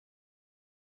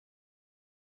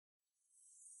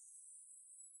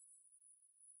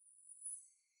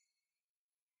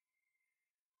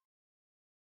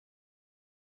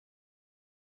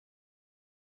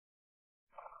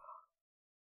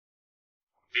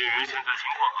病人现在情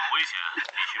况很危险，必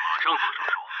须马上做手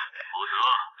术，否则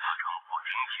他将不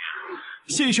听天。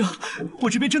谢医生，我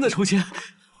这边正在筹钱。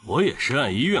我也是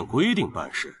按医院规定办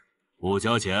事，不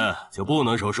交钱就不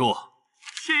能手术。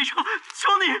谢医生，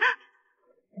求你！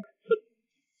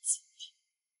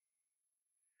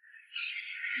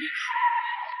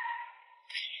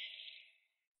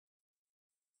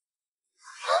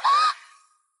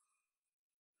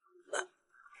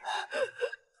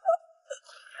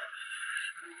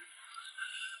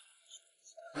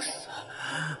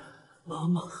妈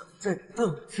妈还在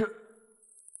等着。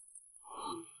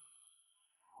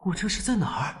我这是在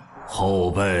哪儿？后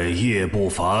辈夜不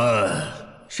凡。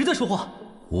谁在说话？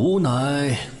吾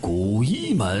乃古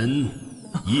医门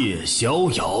叶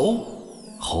逍遥。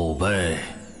后辈，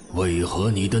为何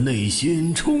你的内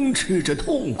心充斥着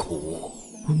痛苦？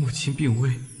我母亲病危，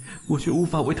我却无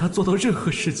法为她做到任何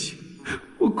事情，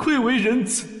我愧为人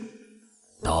子。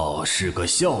倒是个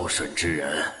孝顺之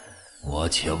人。我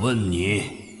且问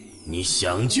你，你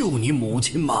想救你母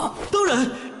亲吗？当然，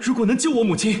如果能救我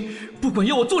母亲，不管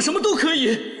要我做什么都可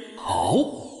以。好，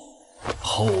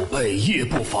后辈叶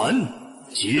不凡，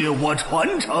接我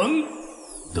传承。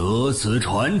得此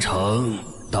传承，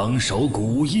当守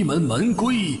古医门门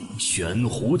规，悬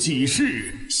壶济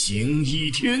世，行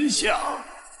医天下。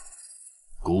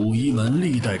古医门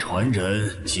历代传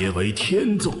人皆为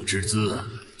天纵之资，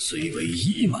虽为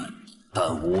医门，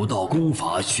但武道功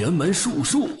法、玄门术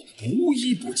数无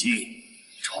一不精，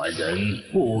传人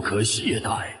不可懈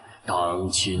怠，当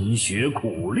勤学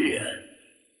苦练。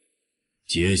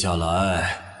接下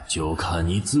来就看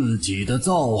你自己的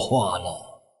造化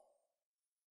了。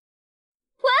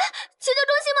喂，急救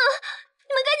中心吗？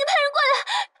你们赶紧派人过来，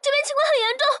这边情况很严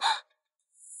重。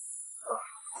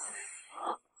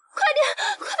快点，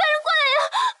快派人过来呀！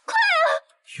快啊！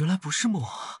原来不是梦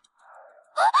啊！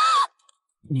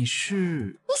你是？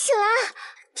你醒来，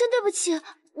真对不起，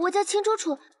我叫秦楚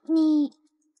楚，你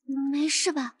没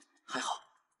事吧？还好，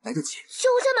来得及。救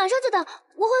护车马上就到，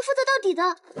我会负责到底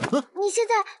的。你现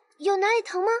在有哪里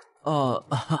疼吗？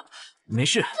没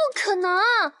事。不可能，我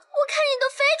看你都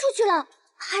飞出去了，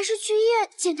还是去医院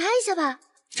检查一下吧。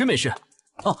真没事。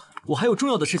哦，我还有重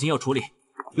要的事情要处理。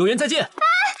有缘再见。哎，你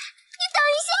等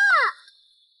一下。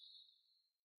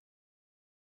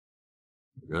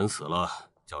人死了，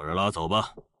叫人拉走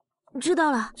吧。知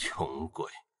道了。穷鬼，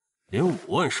连5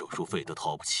万手术费都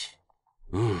掏不起。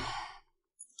妈，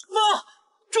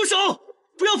住手！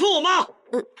不要碰我妈！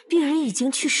病人已经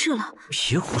去世了。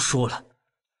别胡说了，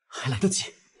还来得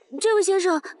及。这位先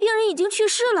生，病人已经去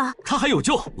世了。他还有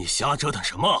救。你瞎折腾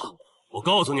什么？我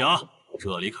告诉你啊，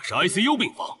这里可是 ICU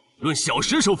病房，论小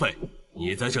时收费。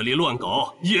你在这里乱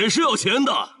搞也是要钱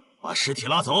的。把尸体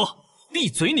拉走。闭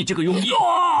嘴！你这个庸医，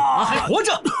妈还活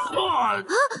着！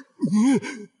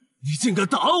你竟敢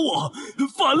打我，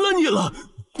反了你了！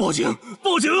报警！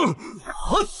报警！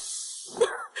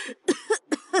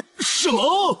什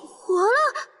么？活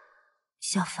了？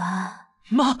小凡，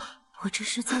妈，我这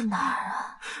是在哪儿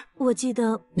啊？我记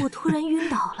得我突然晕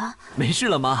倒了。没事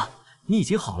了，妈，你已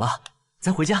经好了，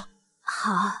咱回家。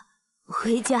好，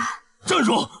回家。站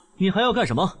住！你还要干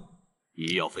什么？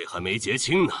医药费还没结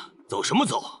清呢，走什么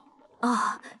走？哦，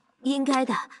应该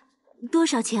的。多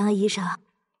少钱啊，医生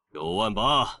？9万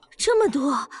8。这么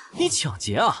多？你抢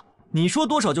劫啊？你说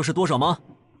多少就是多少吗？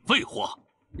废话，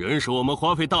人是我们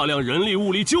花费大量人力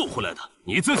物力救回来的，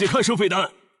你自己看收费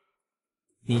单。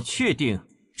你确定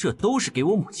这都是给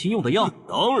我母亲用的药？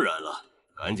当然了，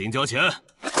赶紧交钱。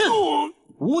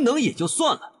无能也就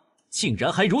算了，竟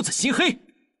然还如此心黑。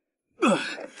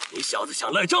你小子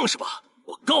想赖账是吧？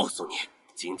我告诉你，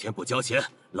今天不交钱，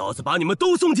老子把你们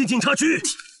都送进警察局。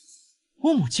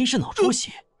我母亲是脑出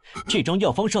血，这张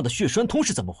药方上的血栓通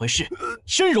是怎么回事？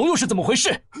参茸又是怎么回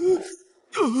事？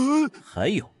还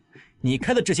有，你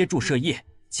开的这些注射液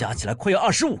加起来快要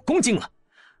25公斤了，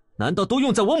难道都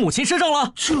用在我母亲身上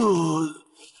了？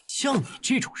像你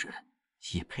这种人，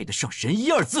也配得上仁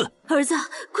医2字？儿子，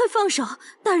快放手，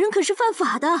打人可是犯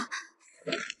法的。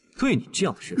对你这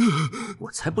样的人，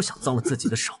我才不想脏了自己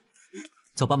的手。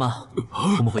走吧，妈，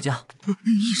我们回家。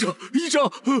医生，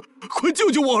快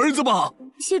救救我儿子吧！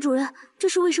谢主任，这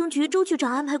是卫生局周局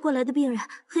长安排过来的病人，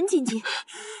很紧急。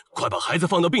快把孩子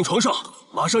放到病床上，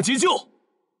马上急救。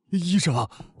医生，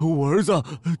我儿子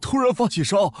突然发起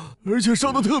烧，而且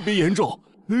烧得特别严重，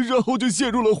然后就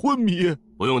陷入了昏迷。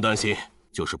不用担心，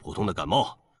就是普通的感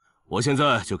冒。我现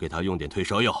在就给他用点退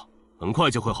烧药，很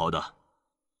快就会好的。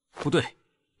不对，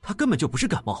他根本就不是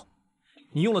感冒。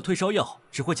你用了退烧药，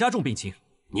只会加重病情。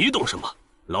你懂什么？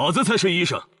老子才是医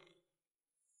生。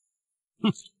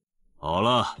哼，好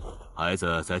了，孩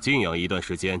子再静养一段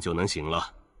时间就能醒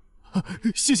了。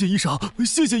谢谢医生，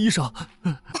谢谢医生。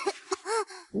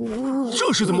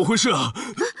这是怎么回事啊？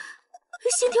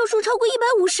心跳数超过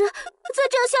150，再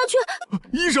这样下去，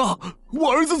医生，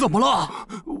我儿子怎么了？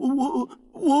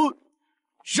我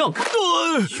让开！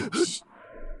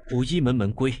无一门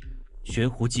门规，悬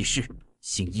壶济世，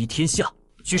行医天下。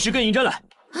去10根银针来，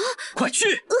快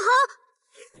去！好。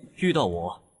遇到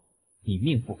我，你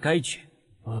命不该绝。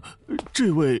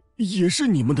这位也是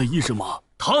你们的医生吗？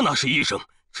他哪是医生，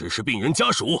只是病人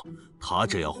家属。他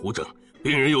这样胡整，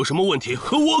病人有什么问题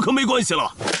和我可没关系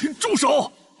了。住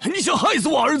手！你想害死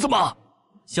我儿子吗？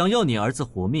想要你儿子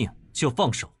活命就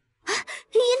放手。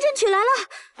银针取来了。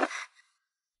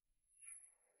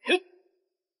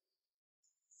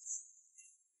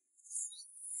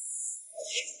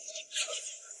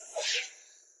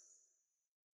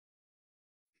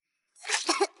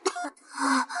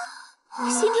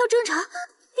心跳正常，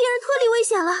病人脱离危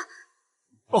险了。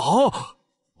啊！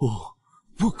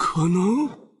不可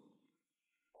能！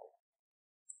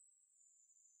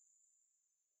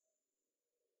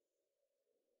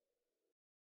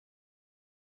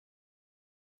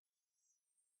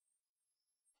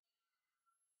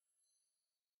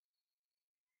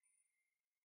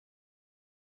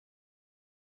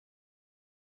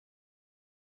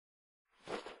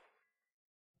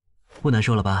不难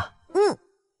受了吧？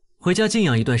回家静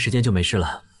养一段时间就没事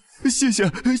了。谢谢，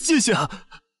谢谢。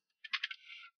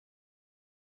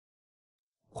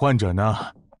患者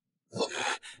呢？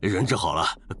人治好了，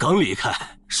刚离开。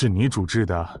是你主治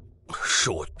的？是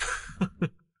我。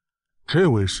这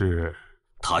位是？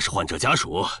他是患者家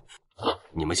属。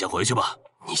你们先回去吧。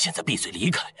你现在闭嘴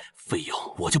离开，费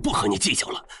用我就不和你计较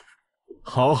了。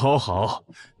好，好，好。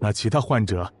那其他患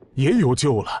者也有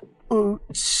救了。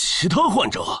其他患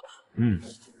者？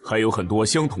还有很多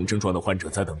相同症状的患者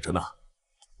在等着呢。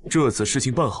这次事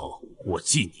情办好，我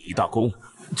记你一大功。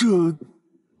这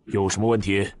有什么问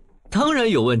题？当然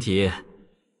有问题，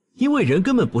因为人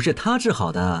根本不是他治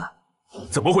好的。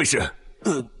怎么回事？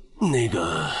那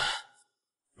个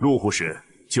陆护士，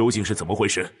究竟是怎么回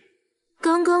事？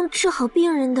刚刚治好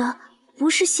病人的不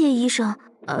是谢医生，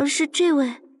而是这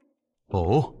位。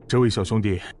哦，这位小兄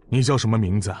弟，你叫什么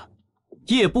名字？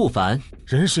叶不凡。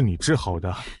人是你治好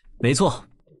的？没错。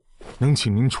能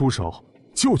请您出手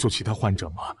救救其他患者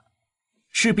吗？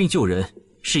治病救人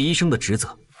是医生的职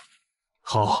责。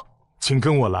好，请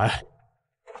跟我来。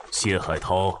谢海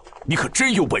涛，你可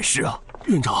真有本事啊！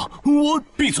院长，我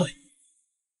闭嘴。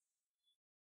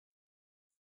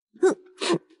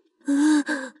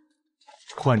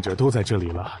患者都在这里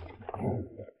了。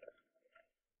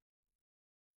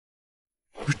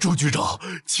朱局长，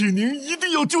请您一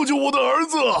定要救救我的儿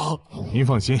子啊！您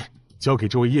放心，交给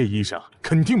这位叶医生，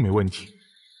肯定没问题。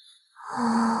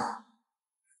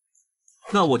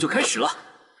那我就开始了。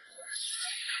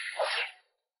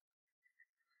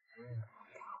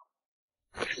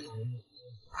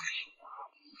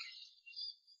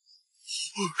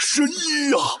神医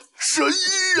呀，神医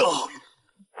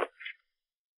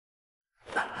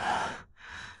呀！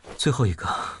最后一个，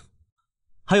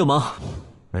还有吗？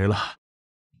没了。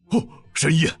哦，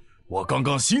神医，我刚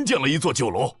刚新建了一座酒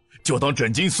楼，就当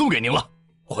诊金送给您了，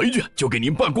回去就给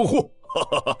您办过户。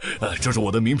这是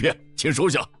我的名片，请收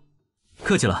下。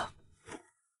客气了。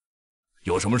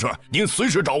有什么事您随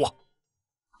时找我。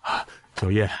九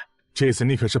叶，这次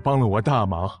你可是帮了我大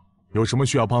忙，有什么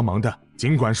需要帮忙的，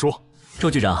尽管说。周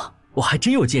局长，我还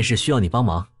真有件事需要你帮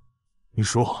忙。你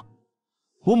说。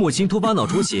我母亲突发脑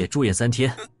出血，住院3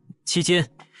天，期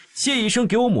间谢医生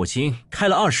给我母亲开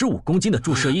了25公斤的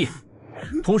注射液，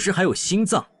同时还有心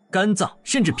脏、肝脏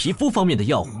甚至皮肤方面的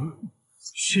药物，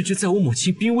甚至在我母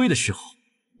亲濒危的时候，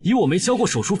以我没交过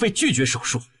手术费拒绝手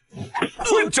术。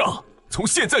院长，从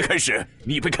现在开始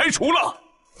你被开除了。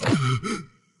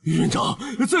院长，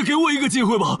再给我一个机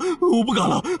会吧，我不敢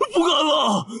了，不敢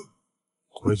了。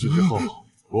回去之后，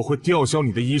我会吊销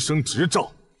你的医生执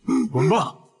照，滚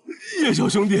吧！叶小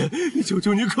兄弟，求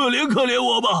求你可怜可怜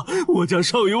我吧，我家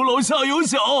上有老下有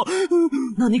小。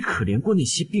那你可怜过那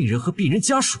些病人和病人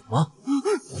家属吗？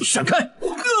闪开！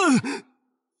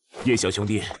叶小兄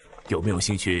弟，有没有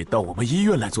兴趣到我们医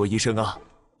院来做医生啊？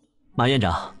马院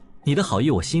长，你的好意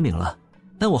我心领了，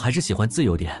但我还是喜欢自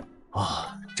由点。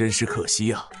啊，真是可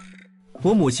惜啊。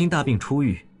我母亲大病初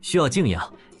愈，需要静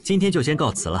养，今天就先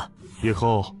告辞了。以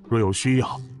后若有需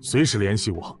要，随时联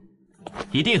系我。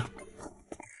一定。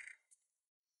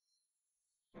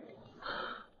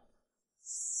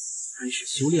开始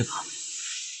修炼吧。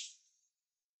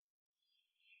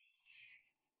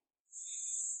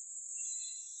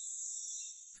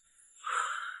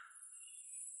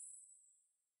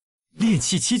炼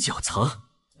气7角层，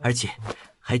而且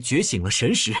还觉醒了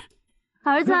神识，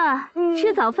儿子，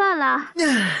吃早饭了。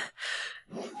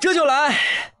这就来。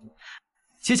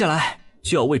接下来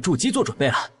就要为筑基做准备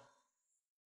了。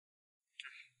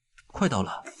快到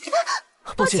了。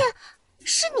抱歉，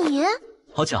是你？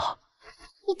好巧。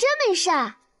你真没事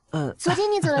啊？昨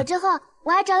天你走了之后，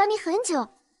我还找了你很久，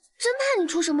真怕你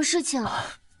出什么事情。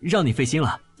让你费心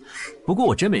了。不过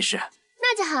我真没事。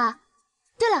那就好。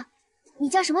对了，你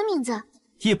叫什么名字？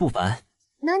叶不凡。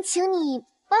能请你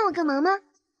帮我个忙吗？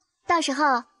到时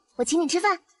候我请你吃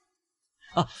饭。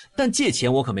啊，但借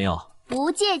钱我可没有。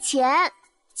不借钱，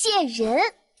借人。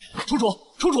楚楚，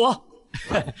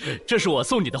这是我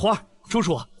送你的花。楚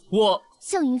楚，我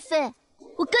向云飞，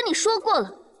我跟你说过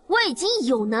了，我已经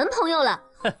有男朋友了。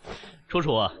楚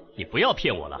楚，你不要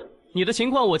骗我了，你的情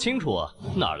况我清楚，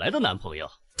哪来的男朋友？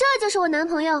这就是我男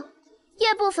朋友，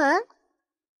叶不凡。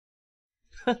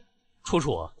哼，楚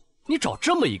楚，你找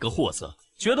这么一个货色，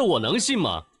觉得我能信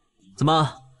吗？怎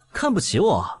么看不起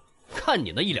我？看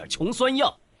你那一脸穷酸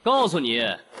样，告诉你，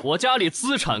我家里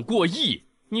资产过亿，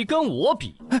你跟我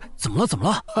比？怎么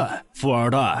了？富二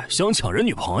代想抢人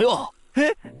女朋友？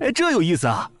这有意思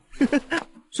啊！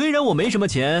虽然我没什么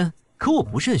钱，可我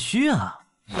不肾虚啊！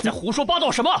你在胡说八道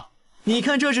什么？你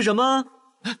看这是什么？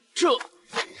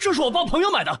这是我帮朋友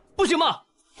买的，不行吗？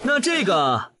那这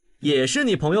个也是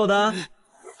你朋友的？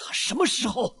他什么时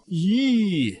候？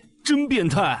咦，真变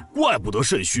态，怪不得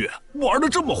肾虚，玩的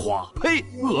这么花，呸，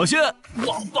恶心！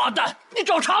王八蛋，你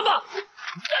找茬吧！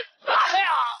哎呀！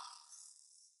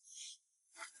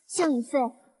向云飞，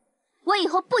我以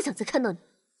后不想再看到你。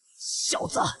小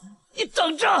子，你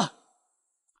等着！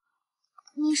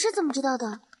你是怎么知道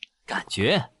的？感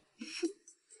觉。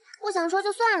不想说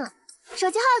就算了，手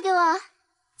机号给我，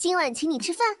今晚请你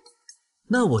吃饭。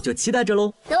那我就期待着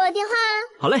喽。等我电话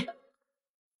啊。好嘞，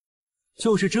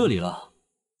就是这里了。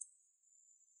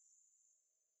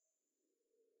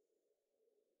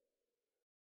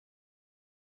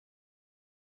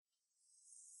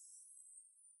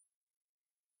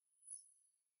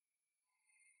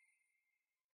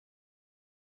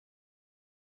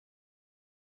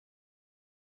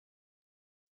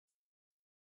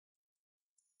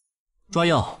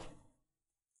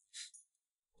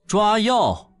抓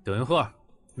药！等一会儿，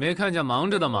没看见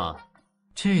忙着的吗？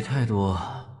这态度，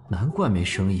难怪没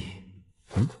生意。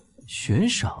悬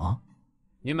赏？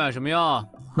你买什么药？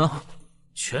那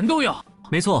全都有。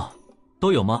没错，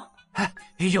都有吗？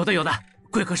有的。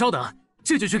贵客稍等，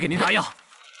这就去给您打药。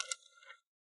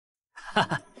哈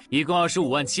哈，一共25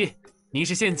万7，您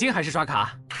是现金还是刷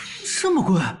卡？这么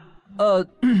贵？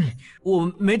我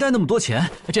没带那么多钱。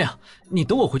这样，你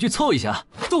等我回去凑一下。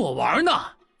逗我玩呢？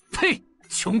呸！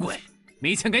穷鬼，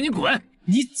没钱赶紧滚！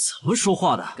你怎么说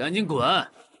话的？赶紧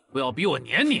滚！不要逼我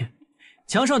撵你。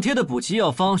墙上贴的补齐药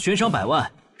方悬赏100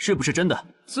万，是不是真的？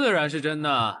自然是真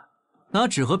的。拿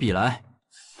纸和笔来。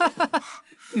哈哈哈，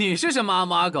你是什么阿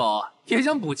猫阿狗，也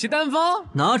想补齐单方？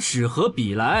拿纸和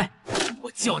笔来。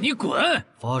我叫你滚！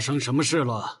发生什么事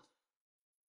了？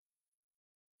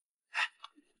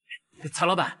曹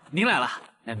老板，您来了。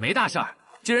没大事儿，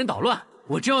这人捣乱，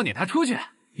我正要撵他出去。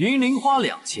云灵花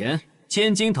2钱，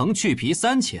千金藤去皮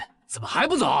3钱。怎么还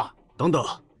不走？等等，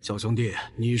小兄弟，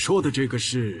你说的这个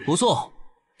是？不错，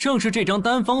正是这张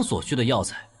单方所需的药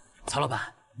材。曹老板，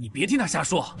你别听他瞎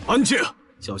说。安静，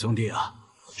小兄弟啊，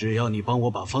只要你帮我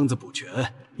把方子补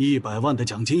全，100万的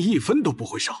奖金1分都不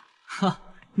会少。哈，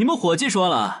你们伙计说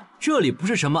了，这里不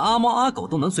是什么阿猫阿狗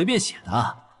都能随便写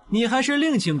的，你还是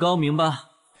另请高明吧。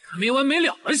没完没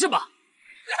了了是吧？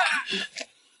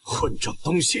混账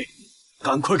东西，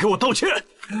赶快给我道歉！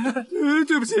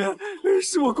对不起，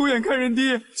是我狗眼看人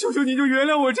低，求求您就原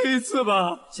谅我这一次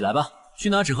吧。起来吧，去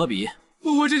拿纸和笔。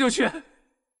我这就去。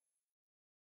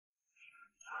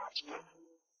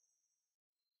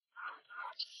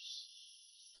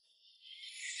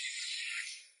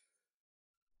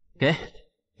给。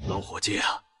老伙计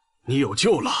啊，你有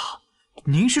救了。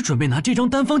您是准备拿这张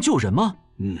单方救人吗？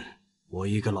我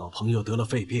一个老朋友得了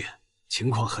肺病，情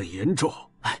况很严重。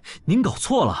您搞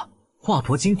错了，华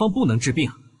佗经方不能治病。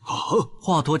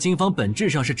华佗经方本质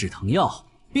上是止疼药，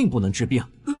并不能治病。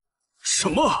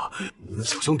什么？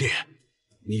小兄弟，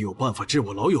你有办法治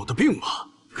我老友的病吗？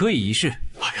可以一试。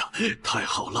哎呀，太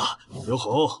好了！刘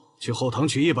侯，去后堂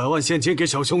取100万现金给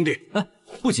小兄弟。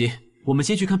不急，我们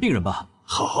先去看病人吧。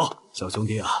好，小兄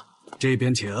弟啊，这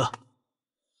边请。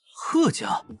贺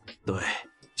家？对，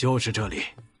就是这里。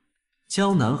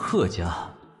江南贺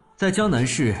家，在江南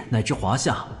市乃至华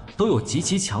夏都有极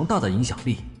其强大的影响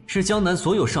力，是江南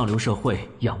所有上流社会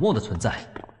仰望的存在。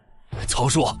曹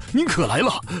叔，您可来了，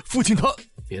父亲他……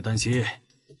别担心，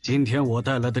今天我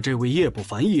带来的这位叶不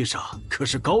凡医生可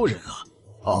是高人啊。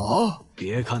啊！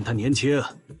别看他年轻，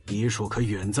医术可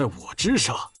远在我之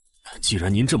上。既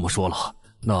然您这么说了，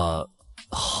那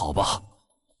好吧，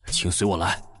请随我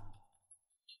来。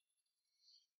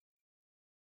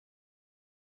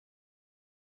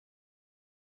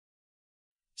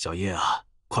小叶啊，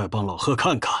快帮老贺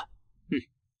看看。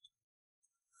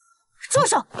住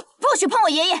手！不许碰我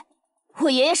爷爷！我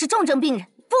爷爷是重症病人，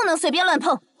不能随便乱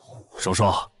碰。双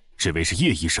双，这位是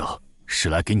叶医生，是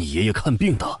来给你爷爷看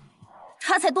病的。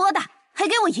他才多大，还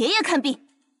给我爷爷看病？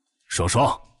双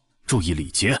双，注意礼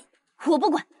节。我不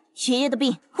管，爷爷的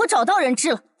病我找到人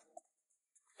治了。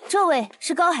这位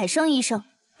是高海生医生，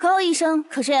高医生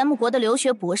可是 M 国的留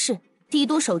学博士，帝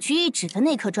都首屈一指的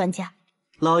内科专家。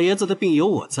老爷子的病有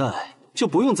我在，就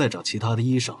不用再找其他的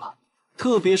医生了，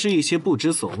特别是一些不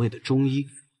知所谓的中医。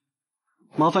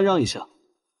麻烦让一下。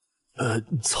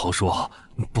曹叔，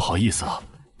不好意思啊，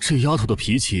这丫头的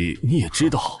脾气你也知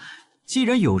道。既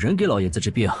然有人给老爷子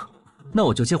治病，那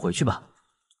我就先回去吧。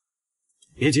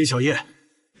别急，小叶，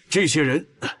这些人，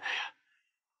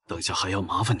等下还要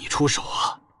麻烦你出手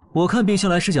啊。我看病向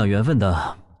来是讲缘分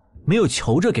的，没有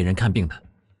求着给人看病的。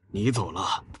你走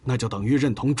了，那就等于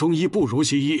认同中医不如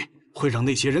西医，会让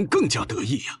那些人更加得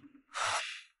意呀。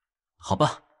好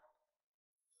吧。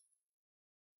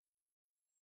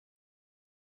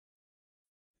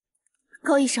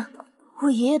高医生，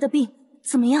我爷爷的病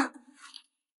怎么样？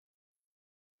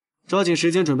抓紧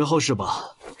时间准备后事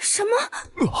吧。什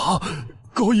么？啊，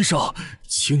高医生，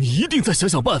请你一定再想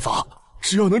想办法，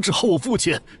只要能治好我父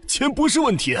亲，钱不是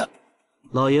问题。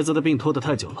老爷子的病拖得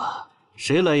太久了，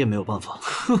谁来也没有办法。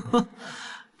呵呵，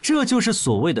这就是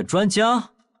所谓的专家。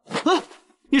啊，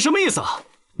你什么意思啊？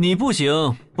你不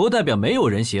行，不代表没有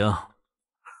人行。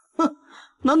哼，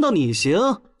难道你行？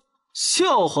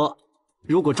笑话！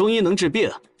如果中医能治病，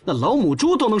那老母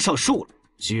猪都能上树了。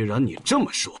既然你这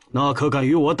么说，那可敢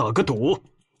与我打个赌？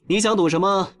你想赌什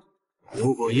么？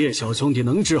如果叶小兄弟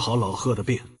能治好老贺的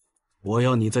病，我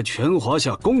要你在全华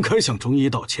夏公开向中医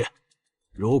道歉。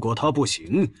如果他不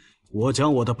行，我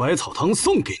将我的百草堂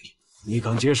送给你，你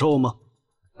敢接受吗？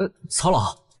曹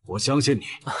老，我相信你。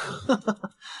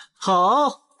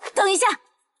好。等一下，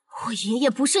我爷爷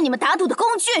不是你们打赌的工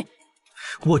具。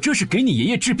我这是给你爷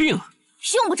爷治病。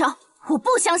用不着，我不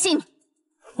相信你。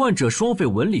患者双肺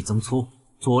纹理增粗，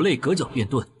左肋隔角变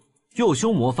钝，右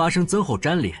胸膜发生增厚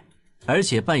粘连，而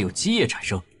且伴有积液产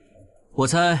生。我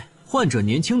猜患者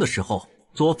年轻的时候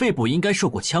左肺部应该受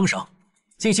过枪伤，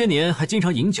近些年还经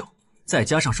常饮酒，再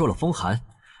加上受了风寒，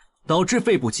导致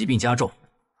肺部疾病加重。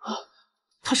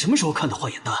他什么时候看的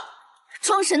化验单？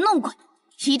装神弄鬼，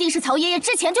一定是曹爷爷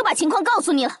之前就把情况告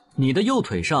诉你了。你的右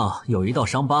腿上有一道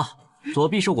伤疤，左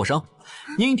臂受过伤，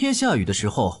阴天下雨的时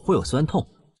候会有酸痛。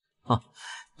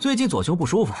最近左胸不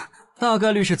舒服，大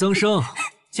概率是增生，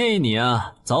建议你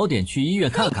啊早点去医院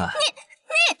看看。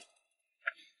你，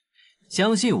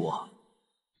相信我。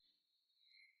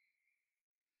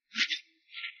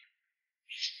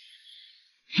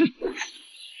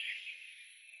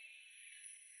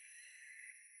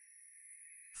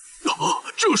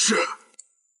这是。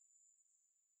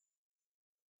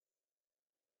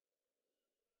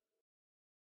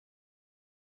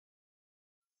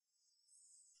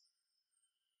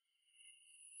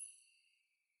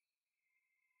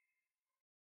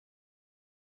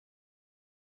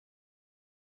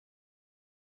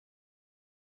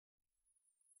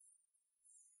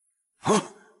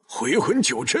啊！回魂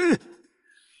九针，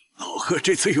老贺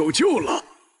这次有救了。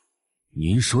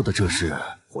您说的这是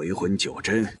回魂九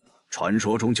针？传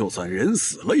说中就算人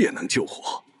死了也能救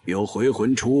活，有回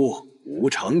魂出无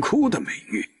常窟的美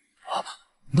誉。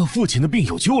那父亲的病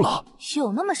有救了？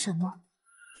有那么神吗？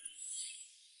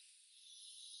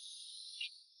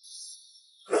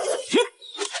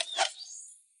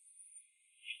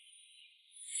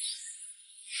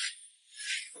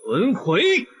轮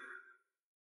回。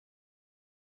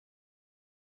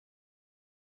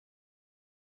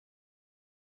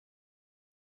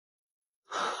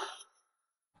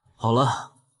好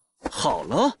了，好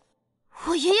了。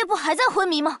我爷爷不还在昏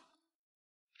迷吗？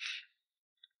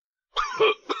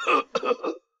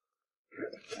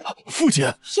父亲，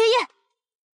爷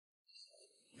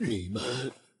爷，你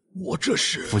们，我这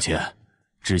是……父亲，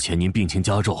之前您病情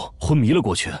加重，昏迷了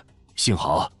过去，幸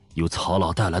好有曹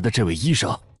老带来的这位医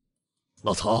生。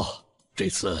老曹，这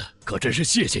次可真是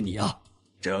谢谢你啊！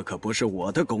这可不是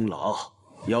我的功劳，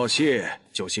要谢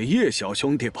就谢叶小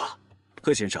兄弟吧。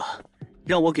贺先生，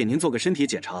让我给您做个身体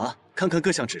检查，看看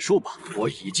各项指数吧。我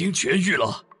已经痊愈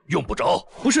了，用不着。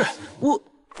不是我，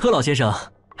贺老先生，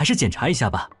还是检查一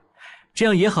下吧，这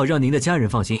样也好让您的家人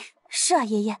放心。是啊，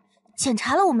爷爷，检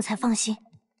查了我们才放心。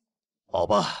好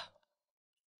吧。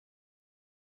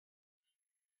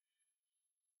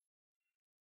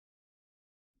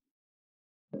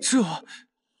这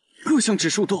各项指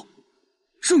数都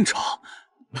正常。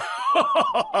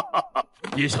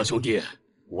叶小兄弟，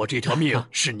我这条命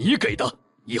是你给的，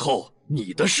以后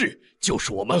你的事就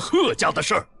是我们贺家的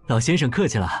事儿。老先生客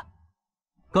气了。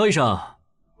高医生，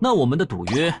那我们的赌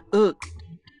约……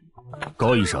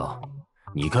高医生，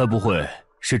你该不会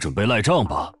是准备赖账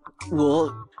吧？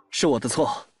是我的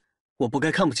错，我不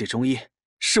该看不起中医，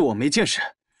是我没见识。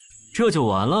这就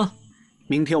完了？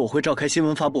明天我会召开新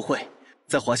闻发布会，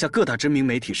在华夏各大知名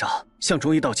媒体上向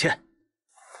中医道歉。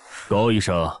高医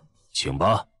生，请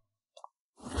吧。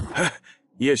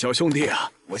叶小兄弟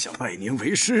啊，我想拜您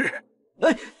为师。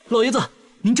哎，老爷子，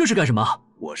您这是干什么？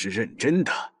我是认真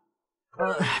的。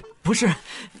不是，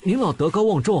您老德高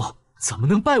望重，怎么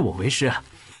能拜我为师？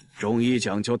中医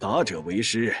讲究达者为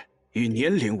师，与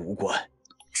年龄无关。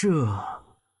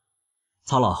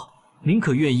曹老，您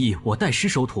可愿意我代师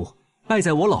收徒，拜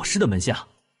在我老师的门下？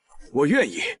我愿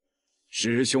意。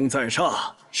师兄在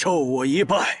上，受我一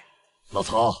拜。老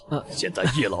曹，现在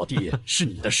叶老弟是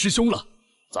你的师兄了，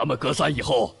咱们哥仨以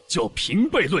后就平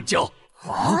辈论交。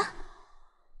啊！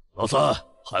老三，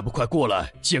还不快过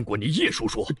来见过你叶叔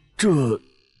叔？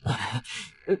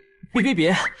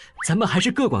别，咱们还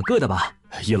是各管各的吧。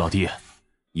叶老弟，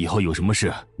以后有什么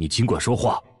事你尽管说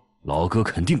话，老哥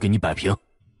肯定给你摆平。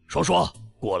双双，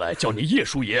过来叫你叶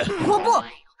叔爷。我不，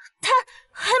他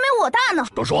还没我大呢。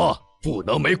双双，不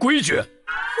能没规矩。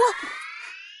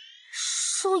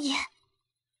叔爷，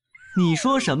你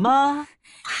说什么？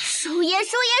叔爷，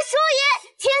听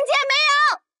见没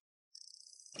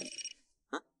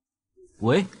有？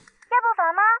喂，叶不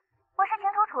凡吗？我是秦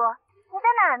楚楚，你在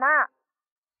哪儿呢？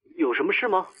有什么事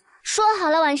吗？说好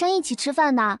了晚上一起吃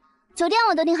饭的，酒店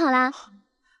我都订好啦。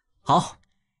好，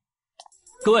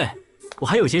各位，我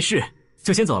还有些事，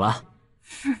就先走了。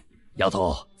丫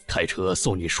头，开车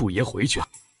送你叔爷回去。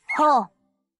哦。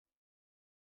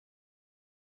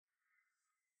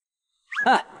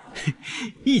哎，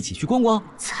一起去逛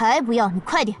逛？才不要！你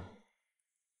快点。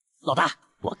老大，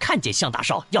我看见向大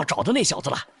少要找的那小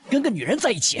子了，跟个女人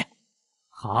在一起。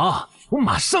好，我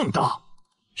马上到。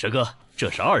蛇哥，这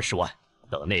是20万，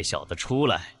等那小子出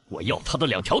来，我要他的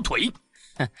2条腿。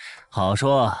哼，好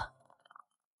说。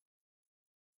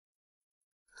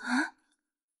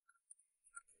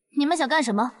你们想干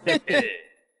什么？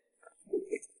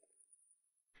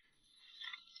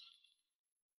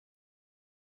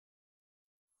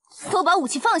都把武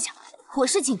器放下！我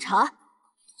是警察。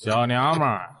小娘们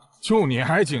儿，就你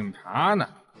还警察呢？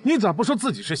你咋不说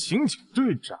自己是刑警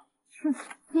队长？哼，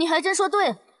你还真说对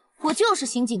了，我就是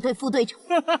刑警队副队长。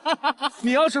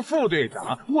你要是副队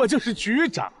长，我就是局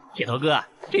长。铁头哥，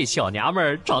这小娘们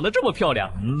儿长得这么漂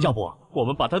亮，要不我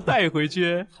们把她带回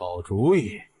去？好主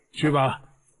意，去吧。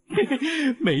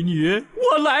美女，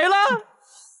我来了！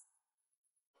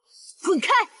滚开！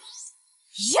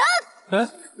呀！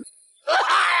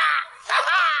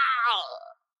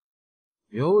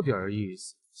有点意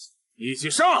思，一起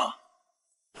上！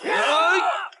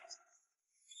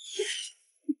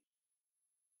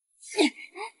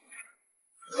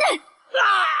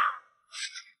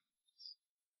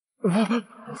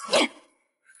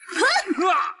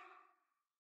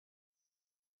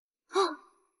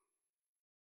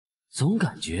总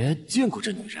感觉见过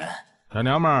这女人。小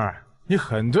娘们儿，你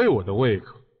很对我的胃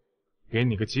口，给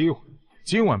你个机会，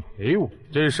今晚陪我，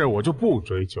这事我就不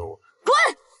追究了。滚！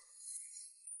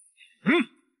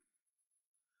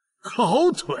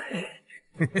好腿！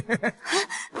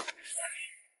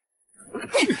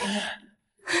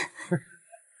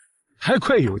还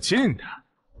快有劲的，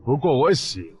不过我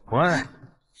喜欢。呀！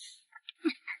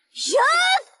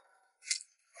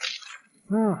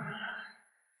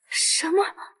什么？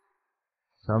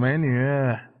小美女，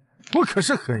我可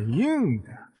是很硬的。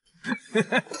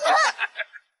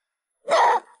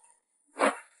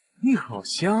你好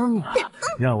香啊，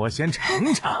让我先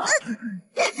尝尝。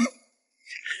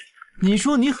你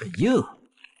说你很硬，有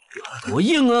多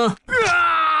硬啊？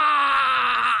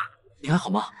你还好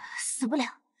吗？死不了，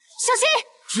小心！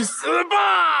去死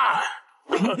吧！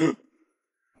什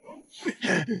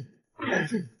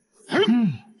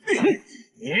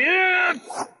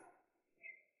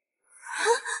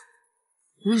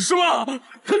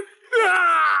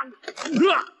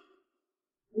么？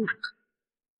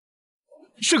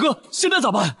师哥，现在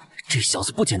咋办？这小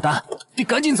子不简单，得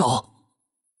赶紧走。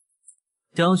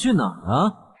想去哪儿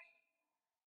啊？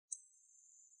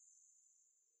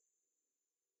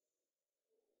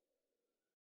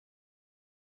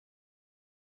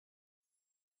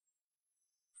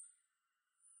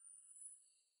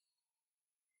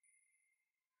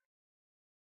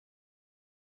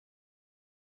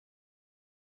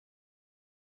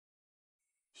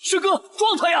师哥，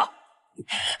撞他呀！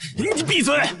你闭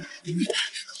嘴！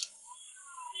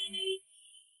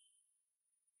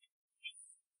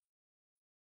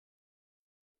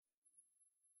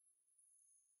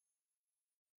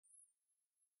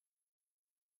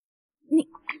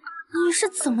你是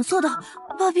怎么做到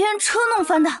把别人车弄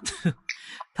翻的？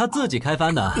他自己开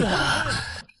翻的。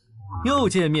又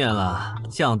见面了，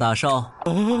向大少。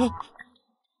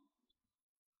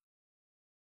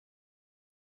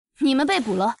你们被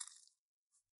捕了，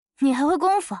你还会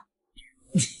功夫？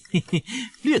嘿嘿，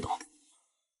略懂。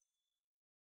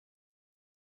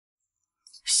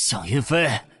向云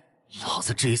飞，老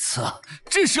子这次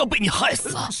真是要被你害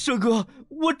死啊！蛇哥，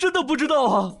我真的不知道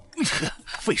啊！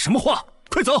废什么话，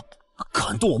快走！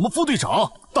敢动我们副队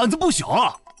长，胆子不小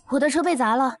啊！我的车被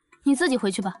砸了，你自己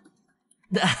回去吧。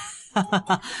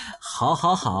好，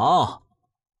好，好。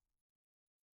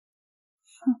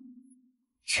哼，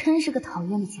真是个讨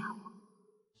厌的家伙。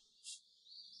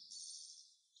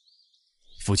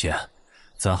父亲，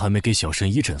咱还没给小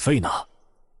神医诊费呢。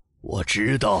我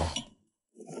知道。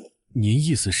您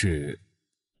意思是，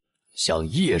像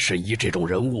叶神医这种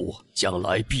人物，将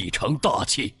来必成大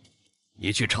器。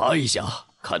你去查一下，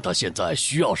看他现在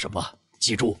需要什么，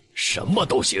记住，什么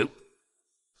都行。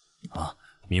啊，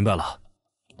明白了。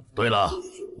对了，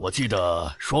我记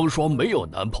得双双没有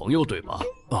男朋友，对吧？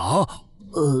啊，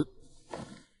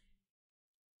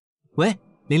喂，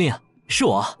玲玲，是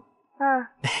我。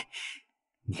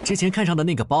你之前看上的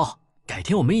那个包，改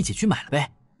天我们一起去买了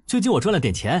呗。最近我赚了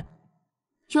点钱。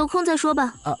有空再说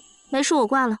吧。没事，我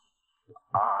挂了。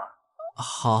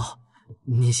好，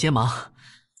你先忙。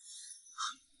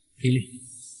玲玲，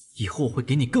以后我会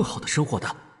给你更好的生活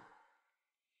的。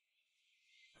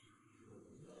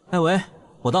哎喂，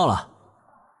我到了。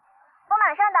我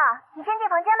马上到，你先进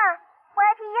房间吧。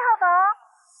VIP 1号房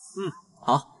哦。好。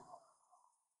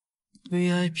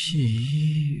VIP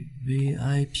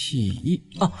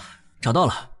 1啊，找到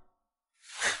了。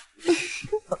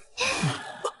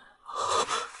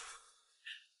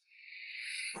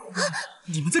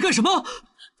你们在干什么？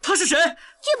他是谁？叶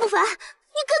不凡，你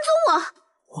跟踪我！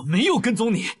我没有跟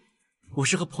踪你，我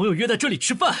是和朋友约在这里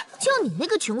吃饭。就你那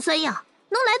个穷酸样，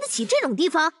能来得起这种地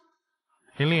方？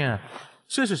玲玲，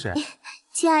这是谁？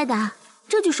亲爱的，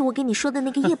这就是我跟你说的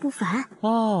那个叶不凡。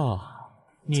哦，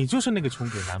你就是那个穷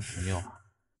鬼男朋友啊？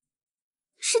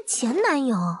是前男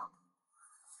友。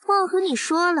忘和你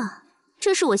说了，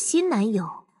这是我新男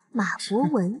友马博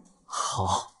文。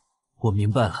好，我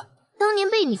明白了。当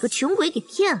年被你个穷鬼给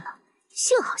骗了，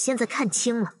幸好现在看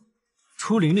清了。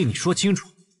初玲玲，你说清楚，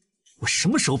我什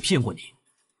么时候骗过你？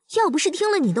要不是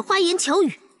听了你的花言巧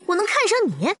语，我能看上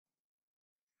你？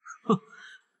哼，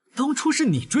当初是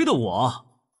你追的我。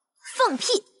放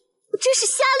屁！我真是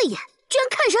瞎了眼，居然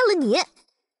看上了你。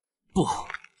不，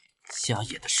瞎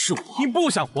眼的是我。你不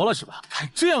想活了是吧？还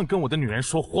这样跟我的女人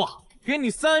说话，给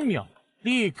你3秒，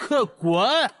立刻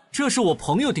滚！这是我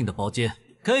朋友订的包间，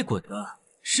该滚的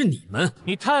是你们。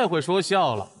你太会说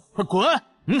笑了，快滚！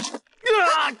亲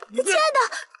爱的，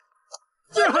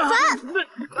叶不凡，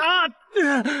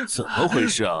怎么回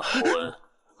事啊，博文？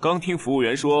刚听服务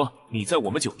员说你在我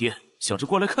们酒店，想着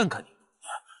过来看看你，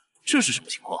这是什么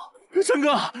情况？陈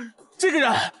哥，这个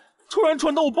人突然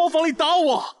闯到我包房里打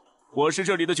我。我是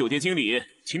这里的酒店经理，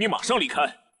请你马上离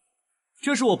开。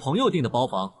这是我朋友订的包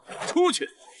房，出去！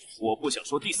我不想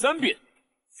说第3遍。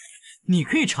你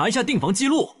可以查一下订房记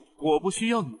录。我不需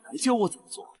要你来教我怎么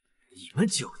做。你们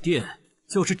酒店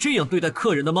就是这样对待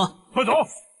客人的吗？快走！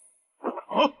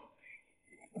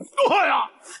快呀！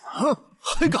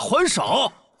还敢还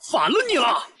手，反了你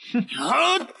了！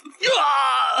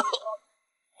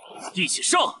一起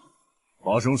上！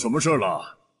发生什么事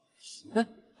了？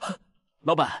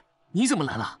老板，你怎么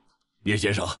来了？叶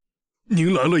先生，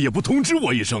您来了也不通知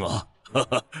我一声啊！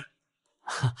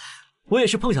我也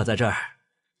是碰巧在这儿。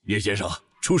叶先生，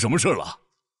出什么事了？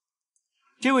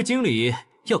这位经理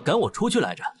要赶我出去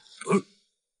来着。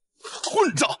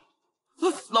混账！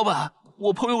老板，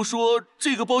我朋友说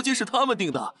这个包间是他们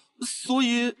订的，所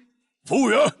以……服务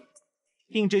员，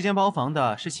订这间包房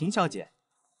的是秦小姐。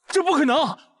这不可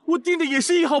能，我订的也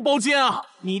是1号包间啊！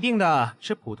你订的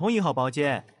是普通1号包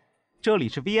间，这里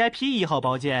是 VIP 1号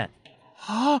包间。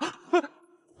啊！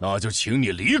那就请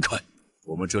你离开，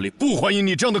我们这里不欢迎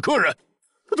你这样的客人。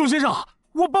董先生，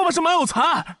我爸爸是蛮有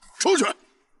才。出去！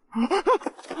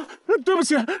对不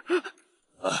起。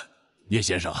叶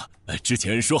先生，之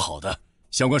前说好的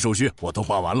相关手续我都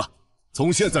办完了，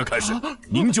从现在开始，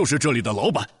您就是这里的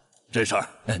老板，这事儿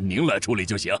您来处理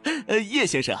就行。叶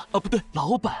先生不对，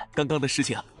老板，刚刚的事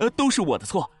情都是我的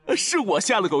错，是我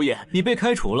瞎了狗眼。你被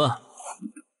开除了。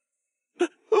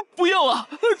不要啊！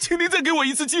请您再给我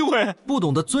一次机会。不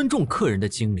懂得尊重客人的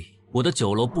经理，我的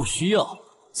酒楼不需要，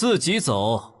自己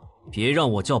走，别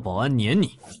让我叫保安撵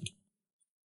你。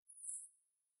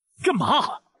干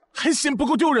嘛？还嫌不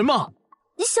够丢人吗？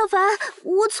小凡，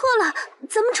我错了，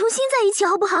咱们重新在一起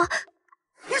好不好？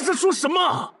你在说什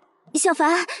么？小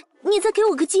凡，你再给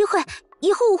我个机会，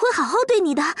以后我会好好对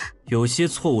你的。有些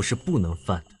错误是不能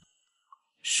犯的，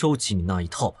收起你那一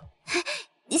套吧。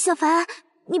小凡，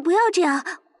你不要这样，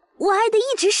我爱的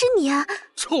一直是你啊！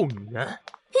臭女人！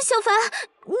小凡，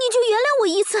你就原谅我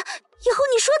一次，以后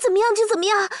你说怎么样就怎么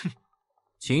样。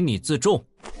请你自重。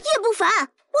叶不凡，我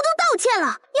都道歉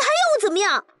了，你还要我怎么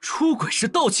样？出轨是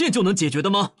道歉就能解决的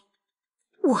吗？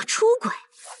我出轨，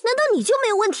难道你就没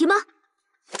有问题吗？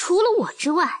除了我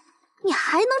之外，你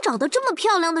还能找到这么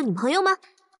漂亮的女朋友吗？呵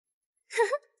呵，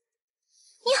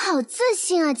你好自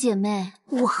信啊，姐妹。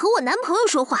我和我男朋友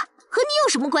说话，和你有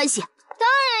什么关系？当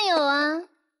然有啊，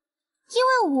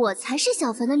因为我才是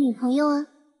小凡的女朋友啊。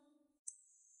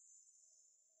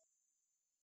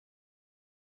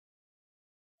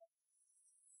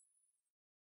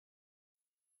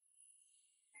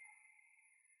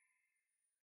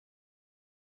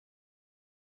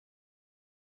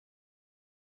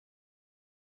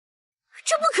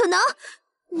这不可能！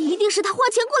你一定是他花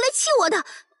钱过来气我的。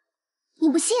你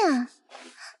不信啊？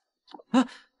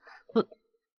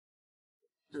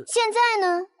现在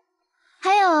呢？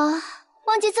还有，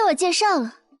忘记自我介绍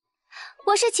了，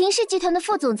我是秦氏集团的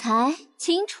副总裁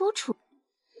秦楚楚，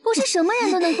不是什么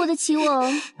人都能雇得起我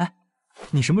哦。哎，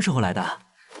你什么时候来的？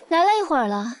来了一会儿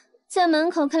了，在门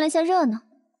口看了下热闹。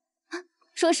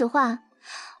说实话，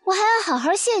我还要好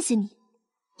好谢谢你，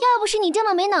要不是你这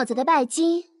么没脑子的拜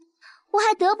金，我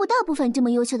还得不到部分这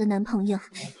么优秀的男朋友。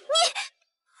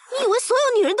你以为所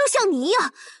有女人都像你一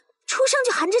样，出生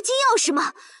就含着金钥匙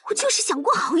吗？我就是想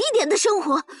过好一点的生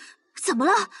活。怎么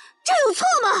了？这有错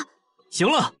吗？行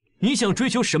了，你想追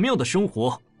求什么样的生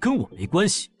活跟我没关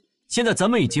系。现在咱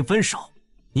们已经分手，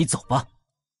你走吧。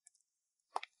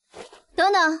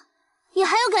等等，你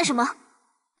还要干什么？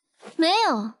没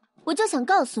有，我就想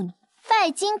告诉你，拜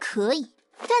金可以，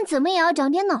但怎么也要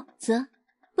长点脑子，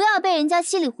不要被人家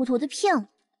稀里糊涂的骗了。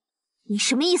你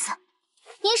什么意思？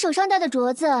你手上戴的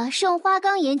镯子是用花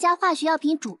岗岩加化学药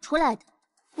品煮出来的，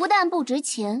不但不值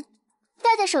钱，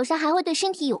戴在手上还会对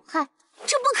身体有害。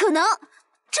这不可能，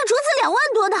这镯子2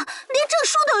万多呢，连证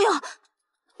书都有。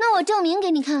那我证明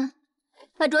给你看，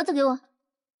把镯子给我。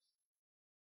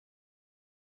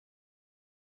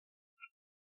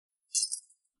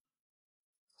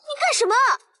你干什么？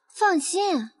放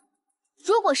心，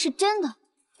如果是真的，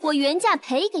我原价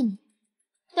赔给你。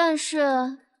但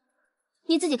是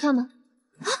你自己看吧。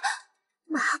啊，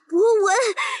马博文，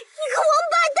你个王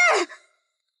八蛋！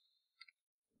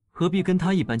何必跟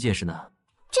他一般见识呢？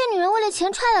这女人为了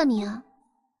钱踹了你啊！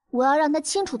我要让她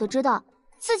清楚的知道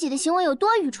自己的行为有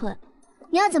多愚蠢。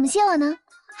你要怎么谢我呢？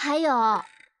还有，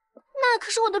那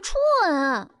可是我的初吻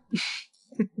啊！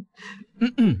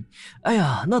哎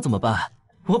呀，那怎么办？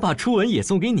我把初吻也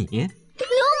送给你。流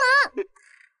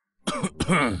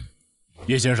氓！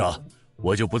叶先生，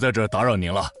我就不在这打扰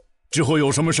您了。之后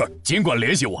有什么事尽管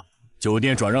联系我。酒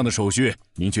店转让的手续，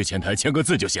您去前台签个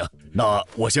字就行。那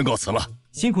我先告辞了。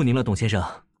辛苦您了，董先生。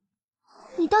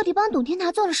你到底帮董天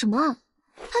达做了什么？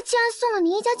他竟然送了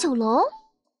你一家酒楼？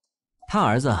他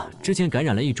儿子之前感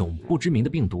染了一种不知名的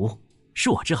病毒，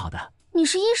是我治好的。你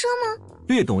是医生吗？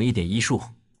略懂一点医术。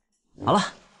好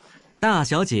了，大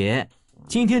小姐，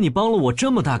今天你帮了我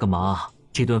这么大个忙，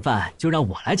这顿饭就让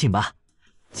我来请吧。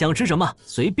想吃什么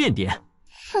随便点。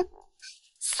哼，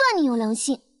算你有良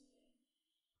心。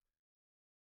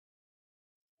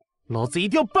老子一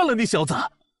定要办了你小子，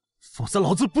否则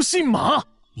老子不姓马。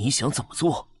你想怎么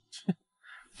做？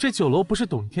这酒楼不是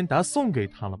董天达送给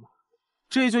他了吗？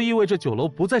这就意味着酒楼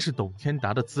不再是董天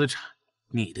达的资产。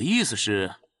你的意思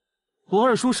是，我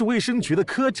二叔是卫生局的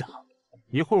科长，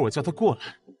一会儿我叫他过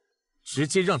来，直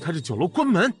接让他这酒楼关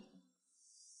门。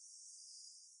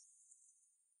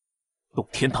董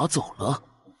天达走了。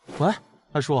喂，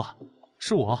二叔，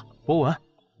是我博文，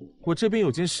我这边有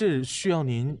件事需要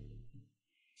您。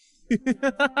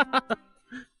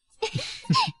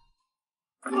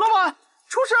老板，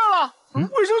出事了！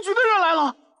卫生局的人来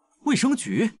了。卫生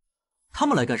局？他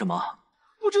们来干什么？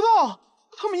不知道，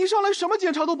他们一上来什么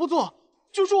检查都不做，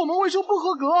就说我们卫生不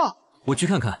合格。我去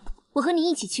看看。我和你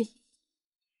一起去。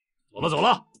走了走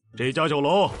了，这家酒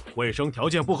楼卫生条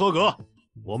件不合格，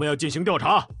我们要进行调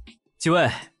查。几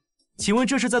位，请问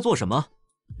这是在做什么？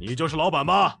你就是老板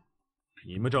吧？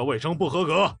你们这卫生不合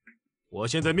格，我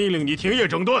现在命令你停业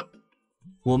整顿。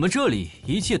我们这里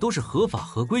一切都是合法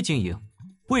合规经营，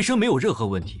卫生没有任何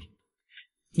问题。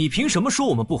你凭什么说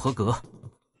我们不合格？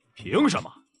凭什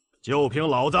么？就凭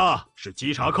老子是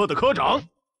稽查科的科长。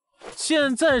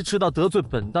现在知道得罪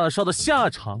本大少的下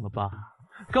场了吧？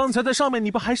刚才在上面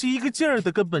你不还是一个劲儿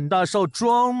的跟本大少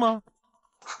装吗？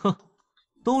哼，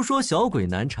都说小鬼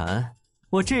难缠，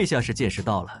我这下是见识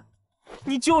到了。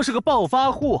你就是个暴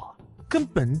发户，跟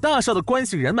本大少的关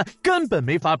系人脉根本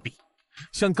没法比，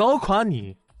想搞垮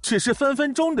你只是分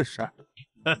分钟的事儿。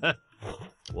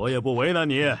我也不为难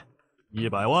你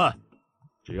，100万，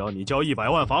只要你交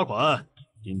100万罚款，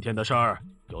今天的事儿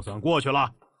就算过去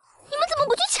了。你们怎么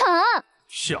不去抢啊？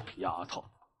小丫头，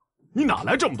你哪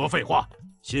来这么多废话？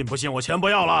信不信我钱不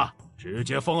要了，直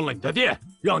接封了你的店，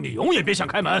让你永远别想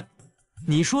开门。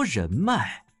你说人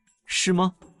脉是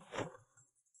吗？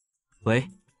喂，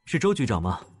是周局长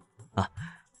吗？啊，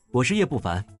我是叶不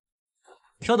凡。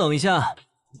稍等一下，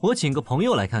我请个朋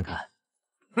友来看看。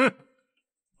哼，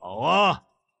好啊，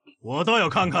我倒要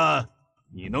看看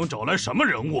你能找来什么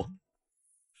人物。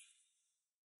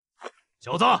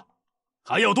小子，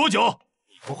还要多久？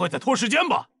你不会再拖时间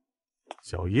吧？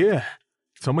小叶，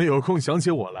怎么有空想起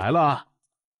我来了？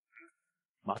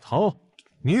马涛，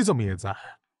你怎么也在？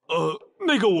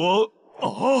那个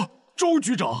周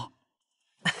局长。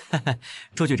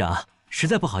周局长，实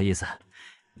在不好意思，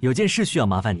有件事需要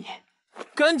麻烦你。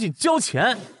赶紧交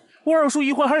钱，我二叔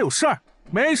一会儿还有事儿，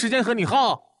没时间和你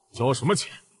耗。交什么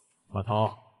钱？马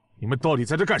涛，你们到底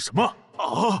在这干什么？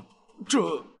啊，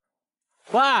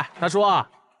喂，大叔，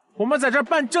我们在这儿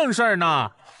办正事儿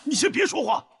呢。你先别说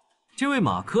话。这位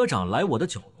马科长来我的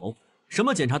酒楼，什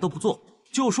么检查都不做，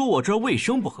就说我这儿卫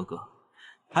生不合格，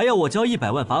还要我交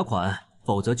100万罚款，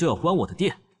否则就要关我的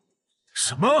店。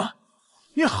什么？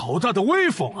你好大的威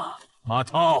风啊，马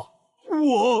涛！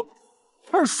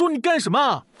二叔，你干什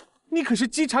么？你可是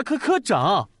稽查科科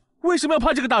长，为什么要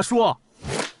怕这个大叔？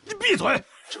你闭嘴！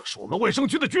这是我们卫生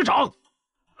局的局长。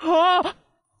啊！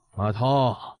马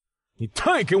涛，你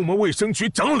太给我们卫生局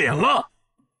长脸了。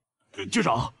局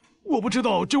长，我不知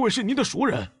道这位是您的熟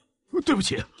人，对不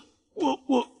起，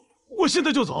我现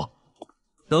在就走。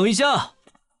等一下，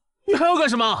你还要干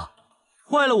什么？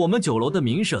坏了我们酒楼的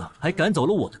名声，还赶走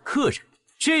了我的客人，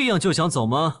这样就想走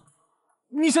吗？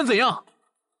你想怎样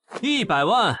？100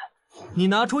万，你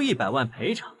拿出100万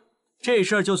赔偿，这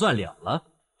事儿就算了了。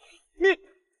你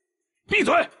闭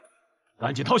嘴！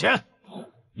赶紧掏钱，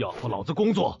要不老子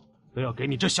工作都要给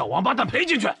你这小王八蛋赔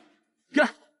进去。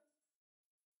干！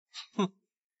哼，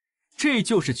这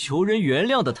就是求人原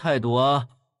谅的态度啊！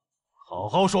好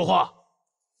好说话。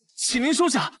请您收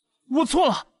下，我错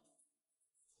了。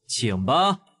请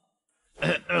吧。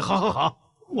好，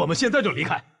我们现在就离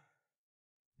开。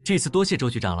这次多谢周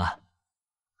局长了。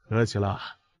客气了，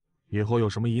以后有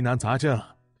什么疑难杂症，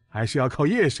还是要靠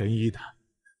叶神医的。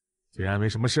既然没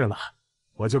什么事了，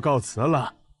我就告辞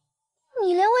了。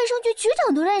你连卫生局局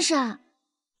长都认识啊？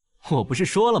我不是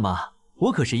说了吗？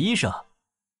我可是医生。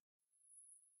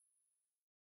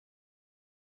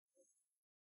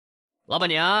老板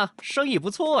娘，生意不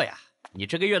错呀，你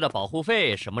这个月的保护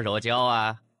费什么时候交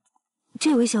啊？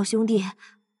这位小兄弟，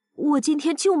我今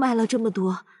天就卖了这么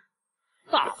多。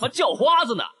大发叫花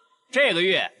子呢！这个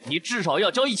月你至少要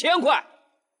交1000块。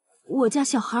我家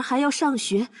小孩还要上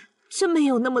学，真没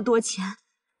有那么多钱。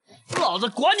老子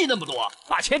管你那么多，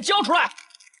把钱交出来！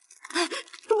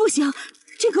不行，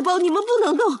这个包你们不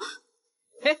能动。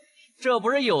嘿，这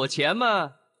不是有钱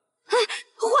吗？哎，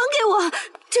还给我！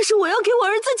这是我要给我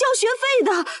儿子交学费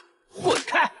的。滚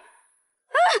开！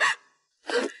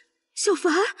小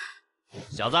凡，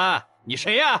小子，你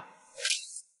谁呀？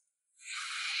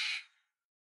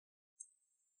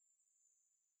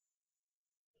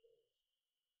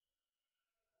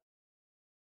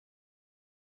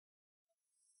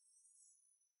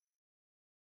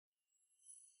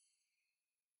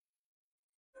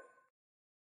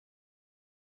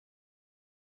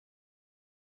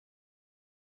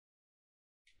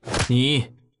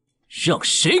你让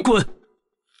谁滚？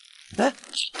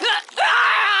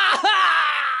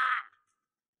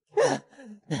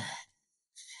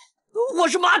我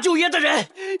是马九爷的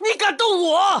人，你敢动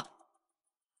我？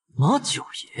马九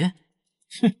爷？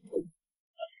哼，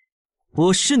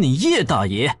我是你叶大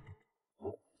爷。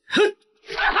哼！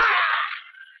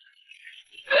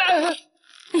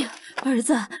哎呀，儿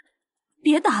子，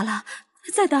别打了，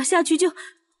再打下去就……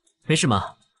没事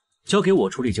嘛，交给我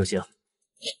处理就行。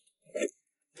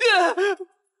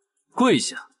跪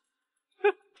下！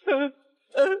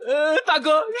大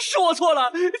哥，是我错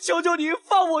了，求求你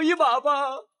放我一马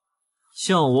吧！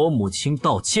向我母亲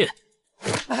道歉。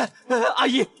阿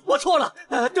姨，我错了，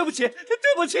对不起，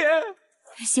对不起。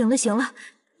行了行了，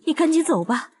你赶紧走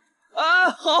吧。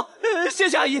啊，好，谢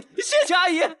谢阿姨，谢谢阿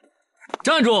姨。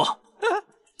站住！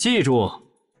记住，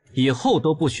以后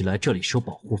都不许来这里收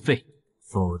保护费，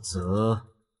否则……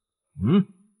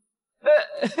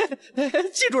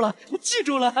记住了，记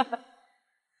住了。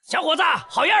小伙子，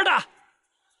好样的！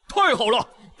太好了，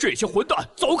这些混蛋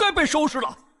早该被收拾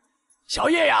了。小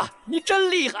叶呀，你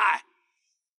真厉害！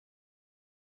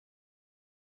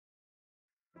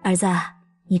儿子，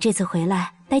你这次回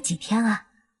来待几天啊？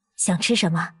想吃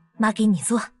什么，妈给你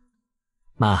做。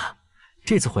妈，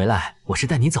这次回来我是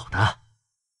带你走的。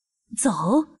走？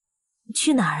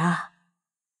去哪儿啊？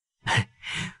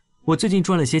我最近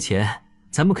赚了些钱，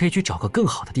咱们可以去找个更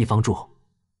好的地方住。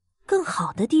更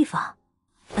好的地方？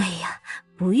哎呀，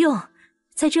不用，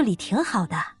在这里挺好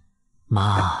的。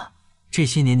妈，这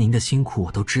些年您的辛苦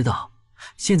我都知道，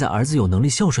现在儿子有能力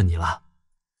孝顺你了。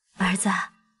儿子，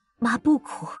妈不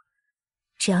苦，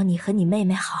只要你和你妹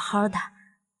妹好好的，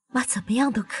妈怎么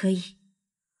样都可以。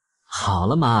好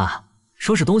了，妈，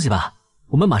收拾东西吧，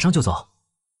我们马上就走。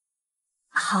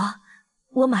好，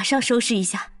我马上收拾一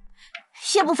下。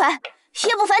叶不凡，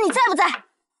叶不凡，你在不在？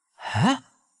哎，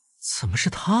怎么是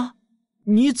他？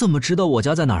你怎么知道我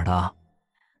家在哪儿的？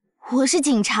我是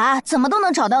警察，怎么都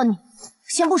能找到你。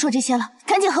先不说这些了，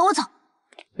赶紧和我走。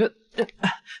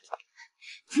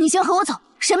你先和我走，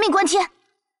神命关天。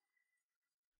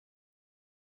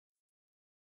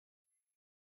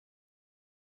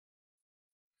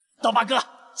刀疤哥，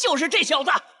就是这小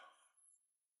子。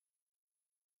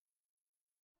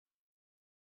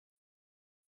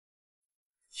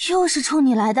又是冲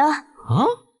你来的啊！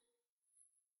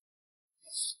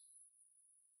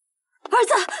儿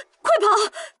子，快跑！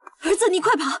儿子，你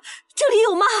快跑！这里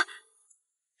有妈。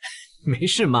没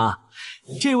事，妈，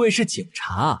这位是警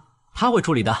察，他会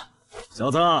处理的。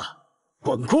小子，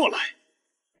滚过来！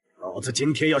老子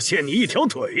今天要限你一条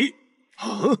腿！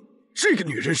啊，这个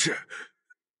女人是……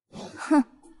哼，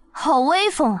好威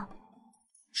风啊！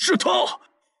是她！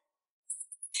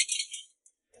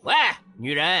喂，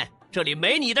女人，这里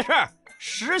没你的事儿。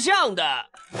识相的，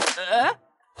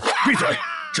闭嘴！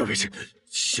这位是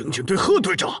刑警队贺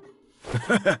队长。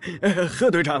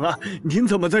贺队长啊，您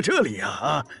怎么在这里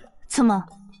啊？怎么，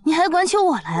你还管起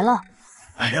我来了？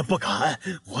哎呀，不敢，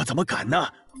我怎么敢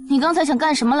呢？你刚才想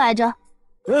干什么来着？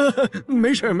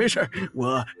没事没事，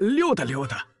我溜达溜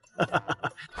达。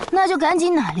那就赶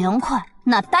紧哪凉快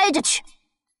哪待着去。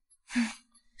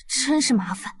真是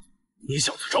麻烦。你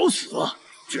小子找死啊！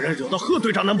居然惹到贺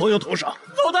队长男朋友头上。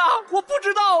老大，我不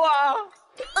知道啊。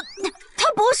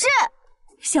他不是。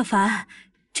小凡，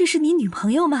这是你女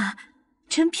朋友吗？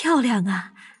真漂亮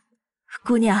啊。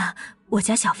姑娘，我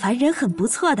家小凡人很不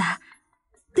错的。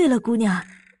对了，姑娘，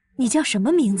你叫什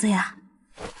么名字呀？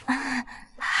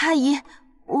阿姨，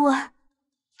我……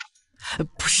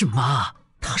不是妈，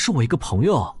他是我一个朋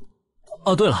友。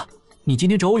哦，对了，你今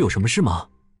天找我有什么事吗？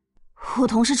我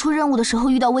同事出任务的时候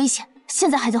遇到危险，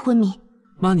现在还在昏迷。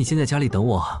妈，你先在家里等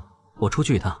我，我出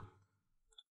去一趟。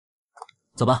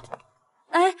走吧。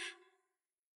哎，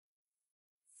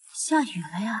下雨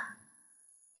了呀。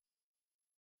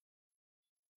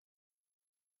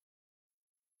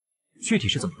具体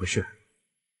是怎么回事？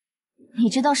你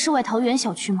知道世外桃源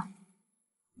小区吗？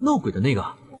闹鬼的那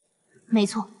个？没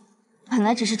错，本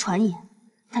来只是传言，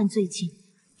但最近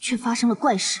却发生了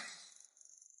怪事。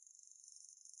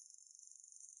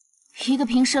一个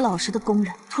平时老实的工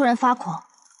人突然发狂，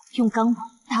用钢网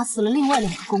打死了另外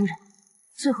2个工人，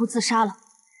最后自杀了。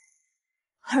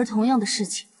而同样的事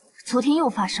情昨天又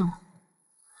发生了。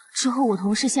之后我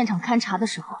同事现场勘查的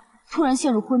时候，突然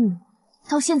陷入昏迷，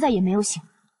到现在也没有醒。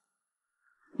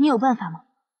你有办法吗？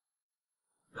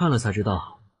看了才知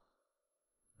道，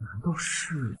难道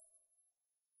是……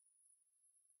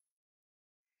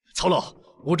曹老，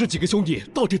我这几个兄弟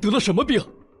到底得了什么病？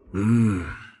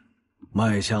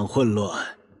脉象混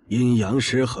乱，阴阳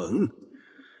失衡，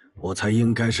我猜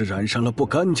应该是染上了不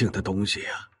干净的东西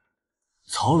啊。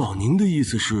曹老，您的意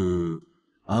思是？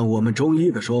按我们中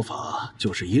医的说法，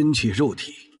就是阴气入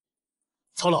体。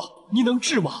曹老，你能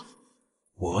治吗？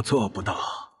我做不到。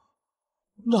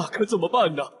那可怎么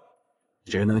办呢？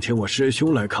只能请我师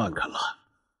兄来看看了。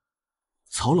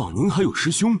曹老，您还有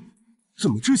师兄？怎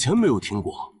么之前没有听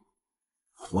过？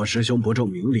我师兄不重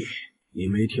名利，你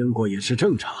没听过也是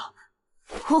正常。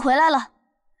我回来了。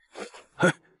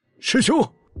嘿，师兄，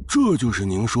这就是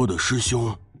您说的师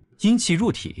兄？阴气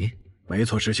入体？没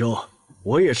错，师兄，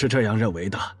我也是这样认为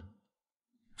的。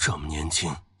这么年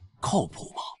轻，靠谱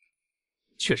吗？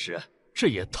确实，这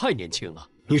也太年轻了。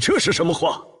你这是什么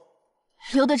话？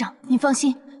刘队长，你放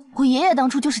心，我爷爷当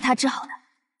初就是他治好的。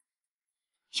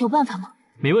有办法吗？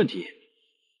没问题。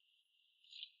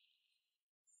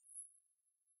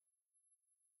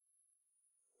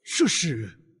这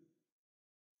是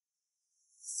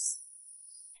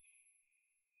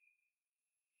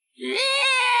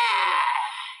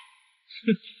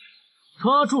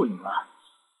抓住你了！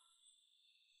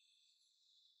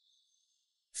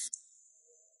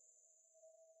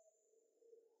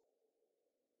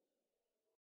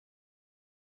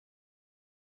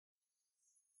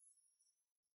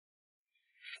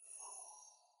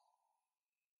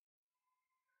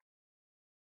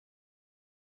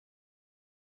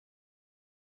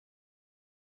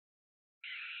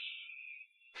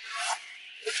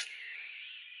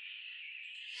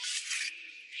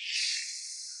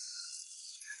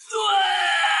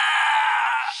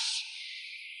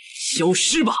消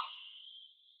失吧！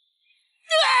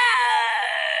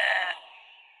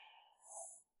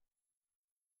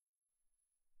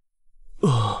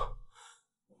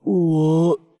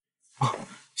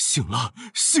醒了，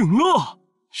醒了！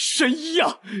神医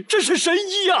呀，这是神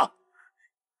医呀！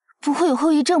不会有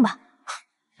后遗症吧？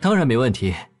当然没问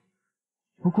题。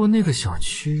不过那个小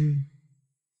区……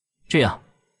这样，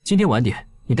今天晚点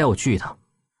你带我去一趟。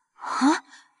啊？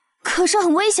可是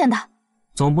很危险的。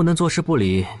总不能坐视不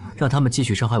理，让他们继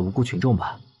续伤害无辜群众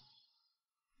吧？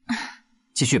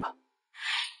继续吧。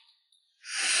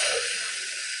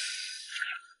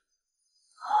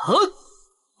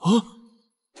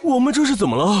我们这是怎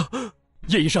么了？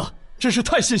叶医生，真是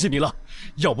太谢谢你了！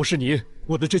要不是您，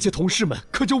我的这些同事们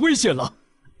可就危险了。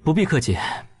不必客气，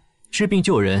治病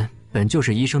救人本就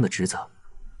是医生的职责。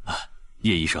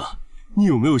叶医生，你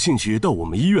有没有兴趣到我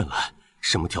们医院来？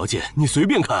什么条件你随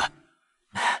便开。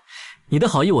你的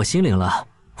好意我心领了，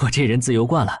我这人自由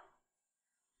惯了。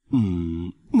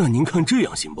那您看这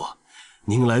样行不？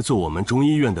您来做我们中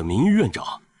医院的名誉院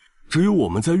长，只有我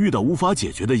们在遇到无法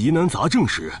解决的疑难杂症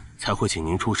时，才会请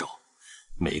您出手。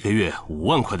每个月5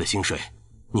万块的薪水，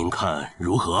您看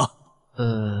如何？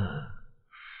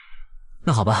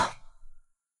那好吧。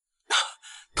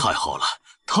太好了，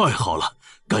太好了，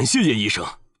感谢叶医生。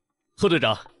贺队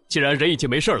长，既然人已经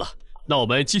没事了，那我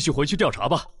们继续回去调查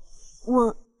吧。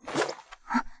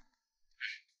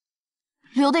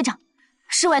刘队长，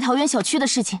世外桃源小区的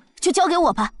事情就交给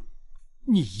我吧。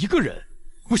你一个人？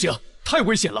不行，太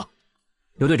危险了。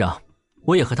刘队长，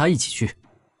我也和他一起去。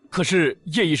可是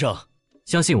叶医生，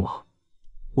相信我，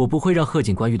我不会让贺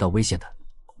警官遇到危险的。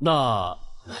那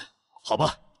好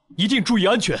吧，一定注意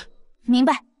安全。明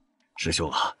白。师兄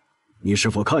啊，你是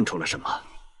否看出了什么？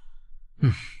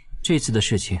这次的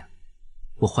事情，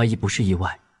我怀疑不是意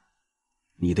外。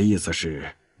你的意思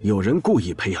是有人故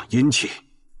意培养阴气？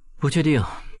不确定，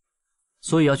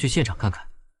所以要去现场看看。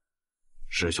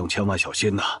师兄千万小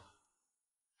心呐！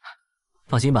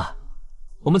放心吧，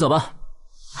我们走吧。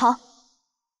好。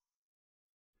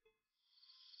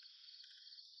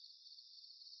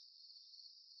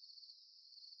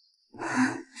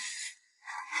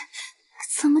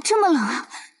怎么这么冷啊？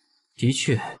的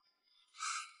确，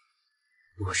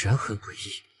果然很诡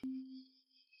异。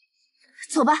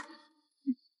走吧。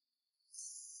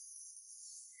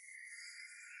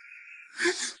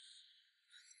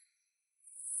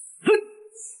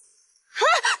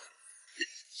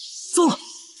糟了！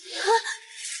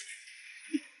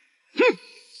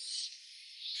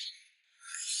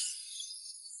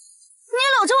你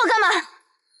搂着我干嘛？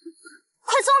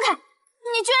快松开！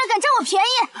你居然敢占我便宜！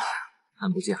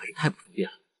看不见还是太不方便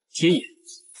了。天野，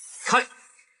开！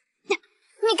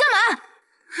你干嘛？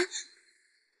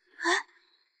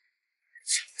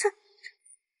这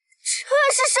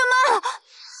是什么？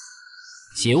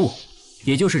邪物，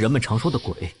也就是人们常说的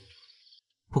鬼。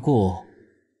不过，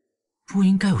不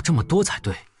应该有这么多才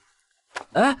对。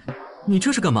哎，你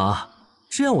这是干嘛？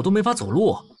这样我都没法走路。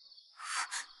我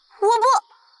不。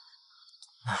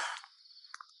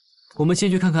我们先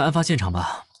去看看案发现场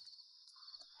吧。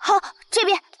好，这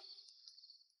边。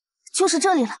就是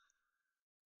这里了。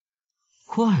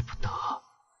怪不得，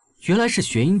原来是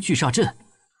玄阴聚煞阵。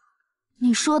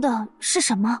你说的是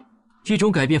什么？一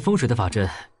种改变风水的法阵，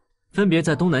分别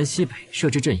在东南西北设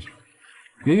置阵眼，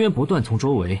源源不断从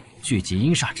周围聚集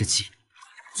阴煞之气，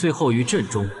最后于阵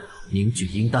中凝聚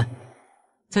阴丹。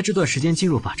在这段时间进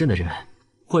入法阵的人，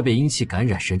会被阴气感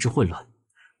染，神志混乱，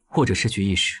或者失去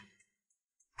意识。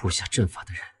布下阵法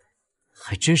的人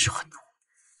还真是很多。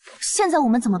现在我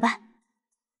们怎么办？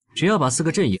只要把4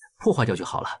个阵眼破坏掉就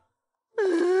好了。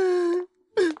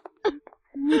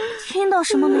你听到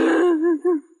什么没有？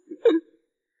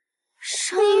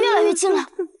声音越来越近了。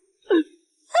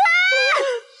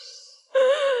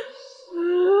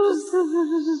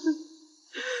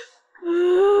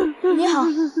你好，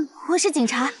我是警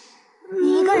察。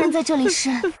你一个人在这里是？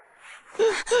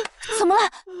怎么了？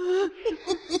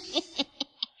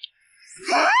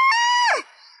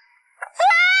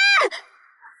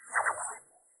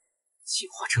进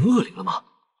化成恶灵了吗？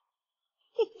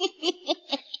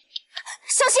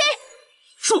小心！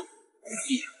树烈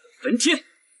焚天。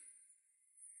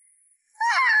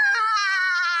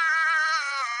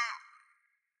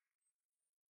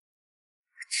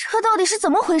这到底是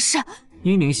怎么回事？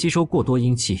阴灵吸收过多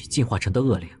阴气进化成的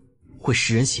恶灵，会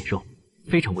食人血肉，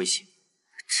非常危险。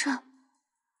这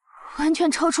完全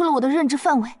超出了我的认知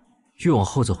范围。越往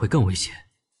后走会更危险，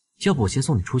要不我先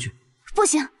送你出去？不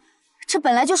行，这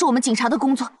本来就是我们警察的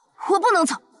工作，我不能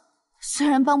走。虽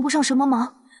然帮不上什么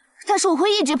忙，但是我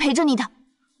会一直陪着你的。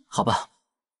好吧，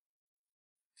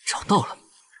找到了，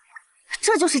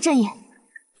这就是阵眼。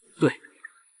对，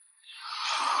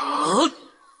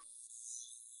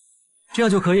这样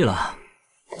就可以了。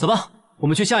走吧，我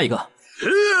们去下一个。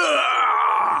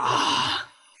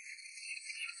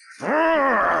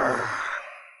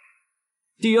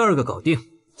第2个搞定，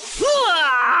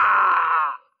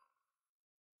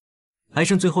还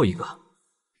剩最后一个，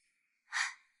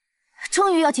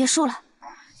终于要结束了。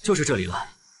就是这里了，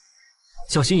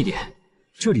小心一点，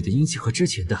这里的阴气和之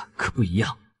前的可不一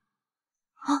样。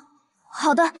啊，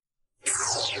好的。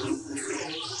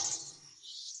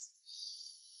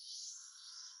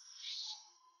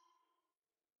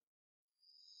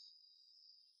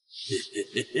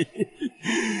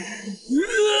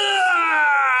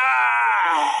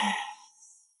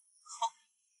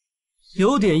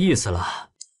有点意思了。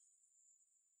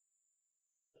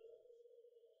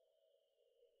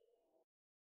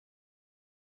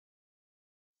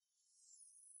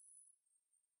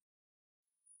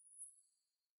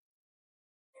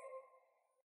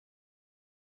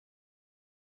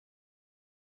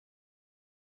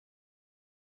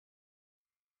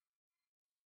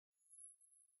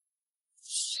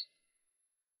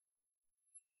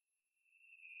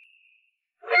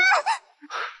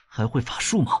还会法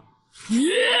术吗？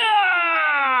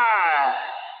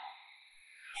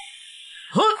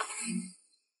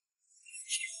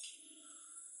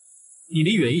你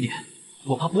离远一点，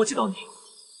我怕波及到你。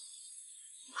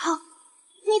好，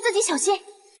你自己小心。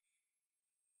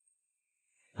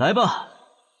来吧，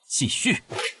继续。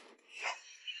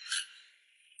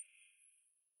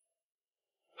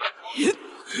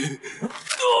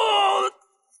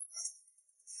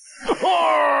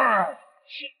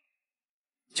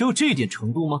就这点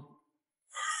程度吗？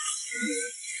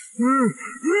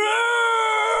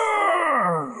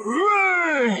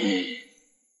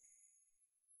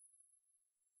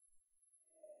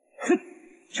哼，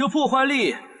这破坏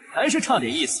力还是差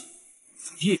点意思。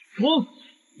夜光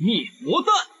灭魔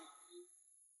弹。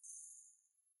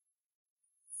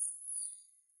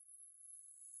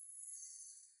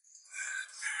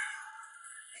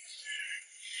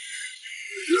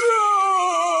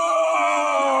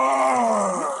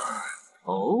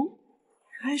哦，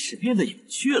开始变得有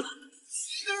趣了。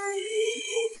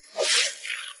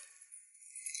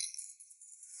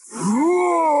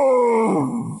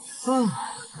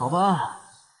好吧，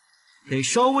得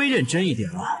稍微认真一点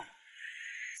了。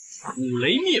五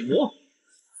雷灭魔，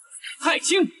太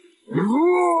清，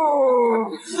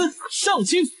上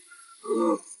清，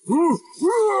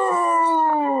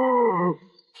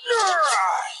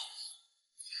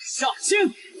下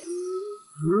清。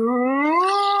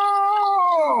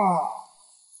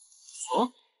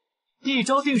哦，一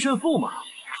招定胜负嘛，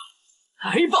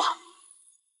来吧！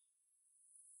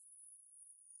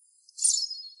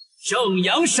正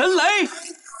阳神雷，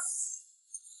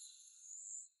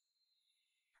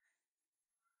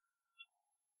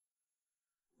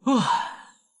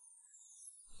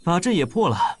法阵也破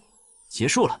了，结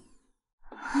束了。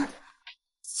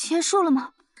结束了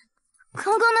吗？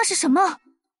刚刚那是什么？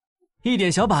一点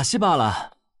小把戏罢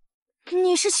了。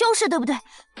你是修士对不对？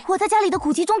我在家里的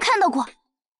古籍中看到过。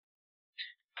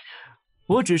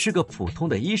我只是个普通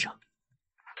的医生。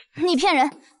你骗人！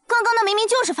刚刚那明明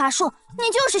就是法术，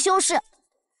你就是修士。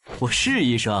我是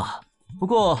医生，不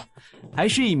过还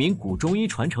是一名古中医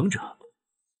传承者。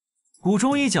古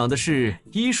中医讲的是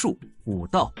医术、武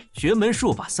道、学门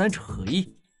术法三者合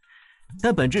一，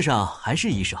但本质上还是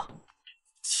医生。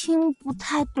听不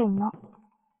太懂了。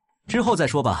之后再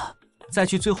说吧。再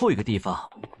去最后一个地方，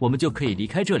我们就可以离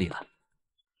开这里了。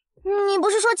你不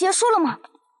是说结束了吗？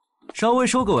稍微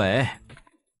收个尾。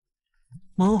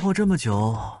忙活这么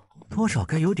久，多少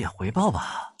该有点回报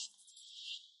吧。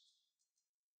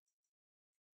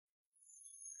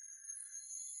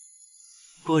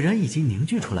果然已经凝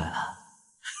聚出来了。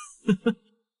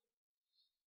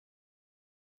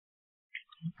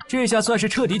这下算是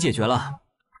彻底解决了。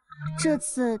这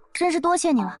次真是多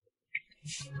谢你了。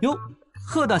哟，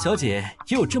贺大小姐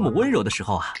也有这么温柔的时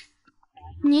候啊。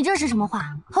你这是什么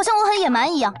话？好像我很野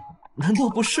蛮一样。难道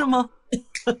不是吗？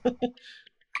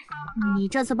你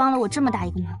这次帮了我这么大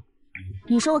一个忙，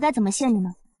你说我该怎么谢你呢？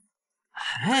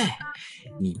哎，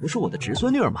你不是我的侄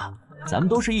孙女吗？咱们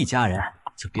都是一家人，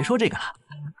就别说这个了。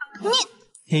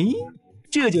嘿，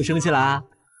这就生气啦？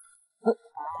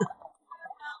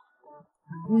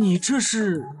你这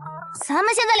是？咱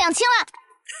们现在两清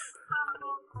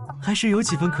了。还是有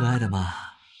几分可爱的嘛。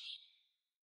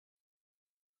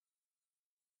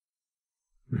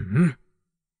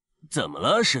怎么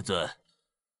了，师尊？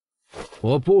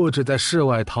我布置在世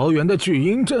外桃源的聚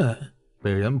阴阵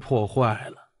被人破坏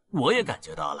了。我也感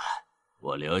觉到了，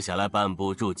我留下来半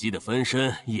部筑基的分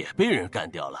身也被人干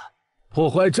掉了。破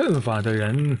坏阵法的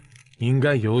人应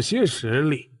该有些实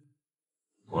力。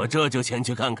我这就前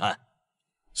去看看。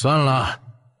算了，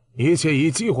一切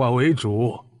以计划为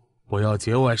主，不要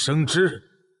节外生枝。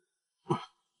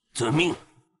遵命。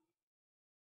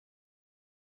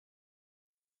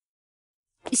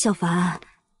小凡，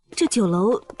这酒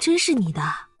楼真是你的？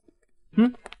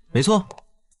没错。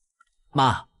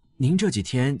妈，您这几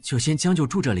天就先将就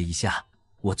住这里一下，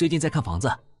我最近在看房子。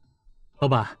老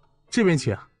板，这边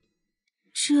请。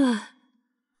这……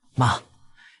妈，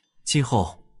今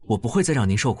后我不会再让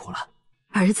您受苦了。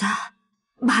儿子，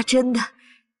妈真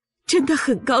的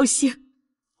很高兴。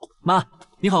妈，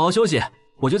你好好休息，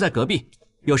我就在隔壁，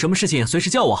有什么事情随时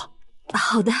叫我。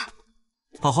好的。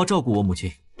好好照顾我母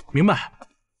亲。明白。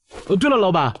对了，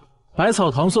老板，百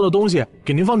草堂送的东西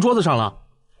给您放桌子上了。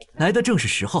来的正是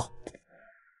时候。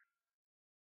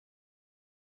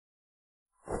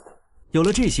有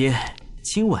了这些，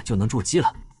今晚就能筑基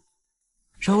了。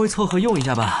稍微凑合用一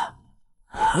下吧。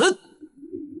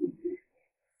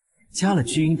加了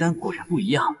聚阴丹果然不一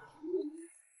样，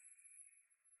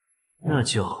那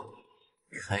就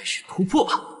开始突破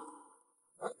吧。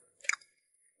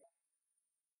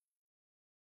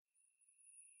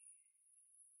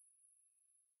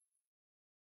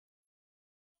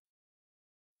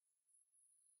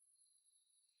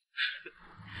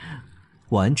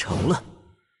完成了。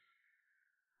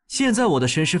现在我的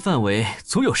神识范围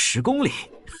足有10公里，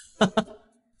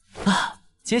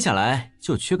接下来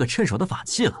就缺个趁手的法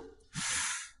器了。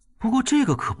不过这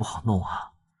个可不好弄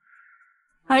啊。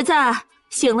儿子，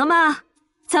醒了吗？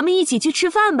咱们一起去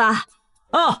吃饭吧。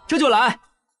这就来。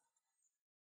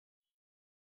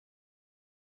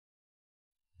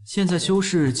现在修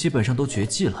士基本上都绝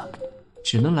迹了，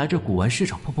只能来这古玩市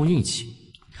场碰碰运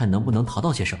气，看能不能淘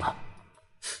到些什么。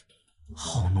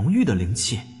好浓郁的灵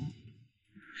气，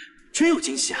真有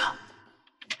惊喜啊！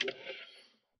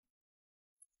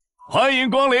欢迎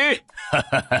光临，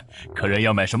客人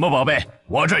要买什么宝贝？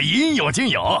我这应有尽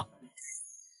有。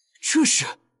这是？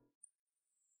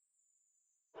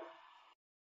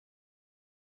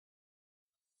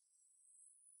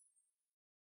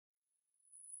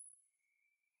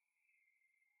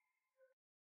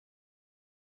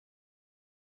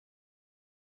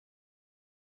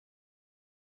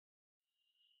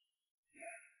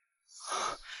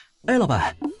哎，老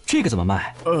板，这个怎么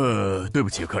卖？对不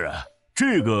起，客人，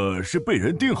这个是被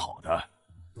人订好的，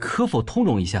可否通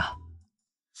融一下？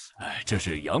这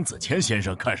是杨子谦先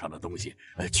生看上的东西，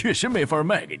确实没法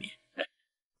卖给你。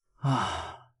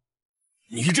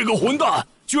你这个混蛋，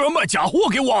居然卖假货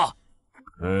给我！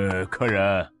客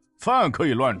人，饭可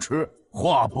以乱吃，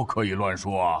话不可以乱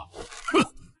说啊！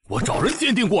哼，我找人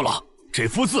鉴定过了，这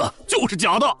幅字就是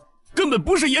假的，根本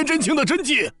不是颜真卿的真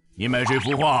迹。你买这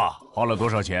幅画花了多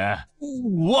少钱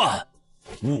？5万。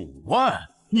5万？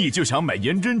你就想买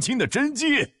颜真卿的真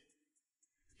迹？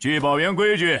据保原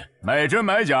规矩，买真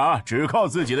买假只靠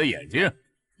自己的眼睛，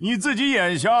你自己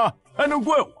眼瞎还能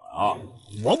怪我啊？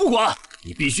我不管，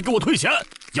你必须给我退钱，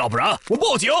要不然我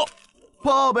报警。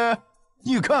报呗，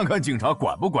你看看警察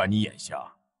管不管你眼瞎？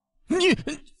你……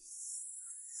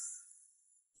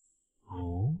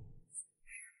哦，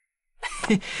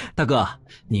嘿，大哥，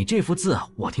你这幅字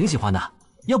我挺喜欢的，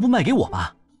要不卖给我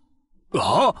吧？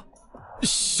啊，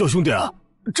小兄弟，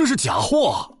这是假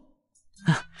货。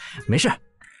没事。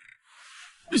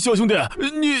小兄弟，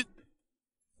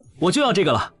我就要这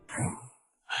个了。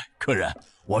客人，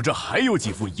我这还有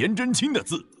几幅颜真卿的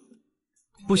字。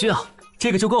不需要，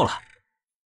这个就够了。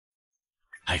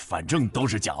反正都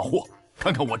是假货，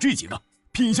看看我这几个，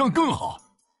品相更好。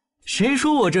谁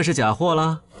说我这是假货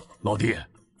了？老弟，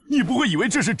你不会以为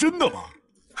这是真的吧？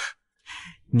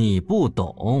你不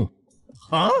懂。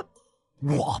啊？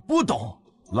我不懂？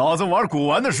老子玩古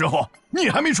玩的时候，你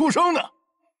还没出生呢。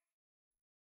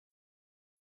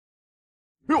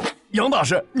哟，杨大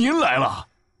师，您来了。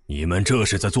你们这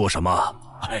是在做什么？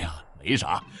没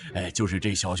啥，就是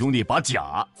这小兄弟把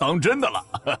假当真的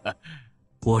了。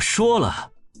我说了，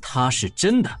他是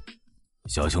真的。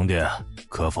小兄弟，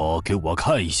可否给我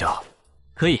看一下？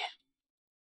可以。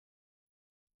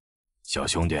小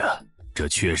兄弟，这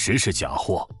确实是假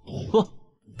货。不，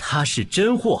他是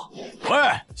真货。喂，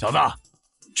小子，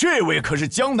这位可是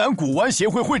江南古玩协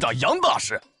会会长杨大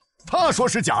师，他说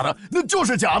是假的，那就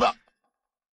是假的。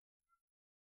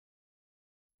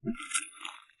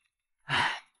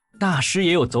唉，大师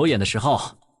也有走眼的时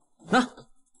候。那，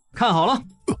看好了。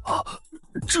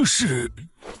这是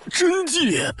真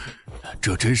迹，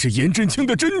这真是颜真卿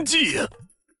的真迹，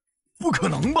不可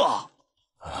能吧？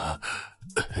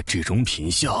这种品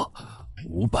相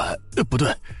，500，不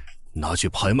对，拿去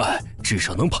拍卖至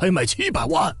少能拍卖700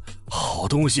万，好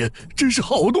东西，真是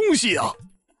好东西啊！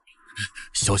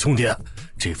小兄弟，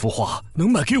这幅画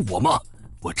能卖给我吗？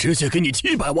我直接给你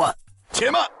700万。且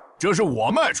慢，这是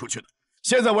我卖出去的，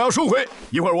现在我要收回，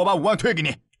一会儿我把5万退给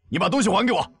你，你把东西还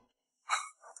给我。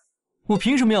我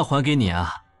凭什么要还给你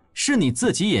啊？是你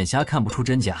自己眼瞎看不出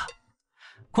真假，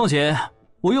况且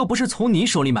我又不是从你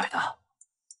手里买的。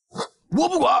我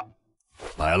不管。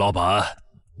白老板，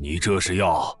你这是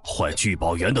要坏聚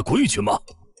宝园的规矩吗？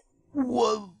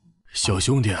小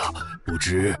兄弟啊，不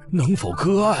知能否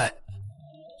割爱？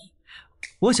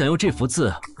我想用这幅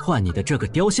字换你的这个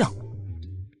雕像。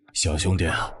小兄弟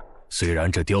啊，虽然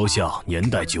这雕像年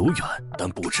代久远，但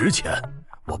不值钱，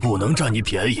我不能占你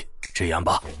便宜。这样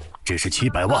吧，这是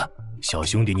700万，小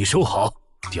兄弟你收好，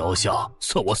雕像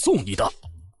算我送你的。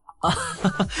啊，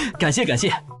感谢感谢。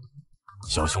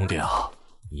小兄弟啊，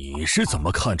你是怎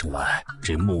么看出来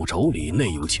这木轴里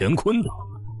内有乾坤的？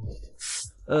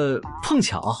碰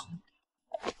巧。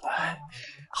哎，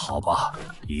好吧，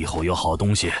以后有好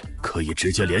东西可以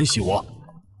直接联系我。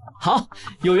好，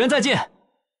有缘再见。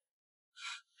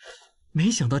没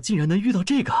想到竟然能遇到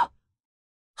这个，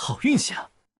好运气啊！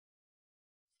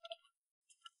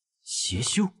邪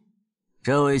修，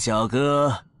这位小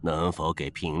哥能否给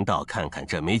贫道看看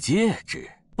这枚戒指？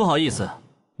不好意思，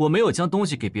我没有将东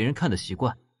西给别人看的习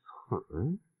惯。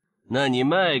那你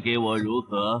卖给我如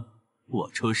何？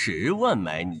我出10万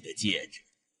买你的戒指。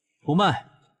不卖。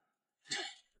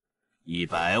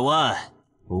100万。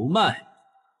不卖。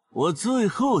我最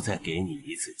后再给你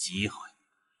一次机会，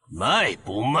卖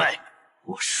不卖？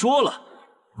我说了，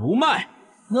不卖。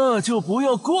那就不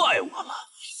要怪我了。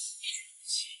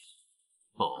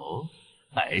哦，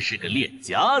还是个练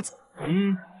家子。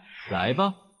来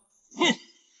吧。哼，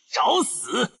找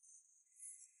死！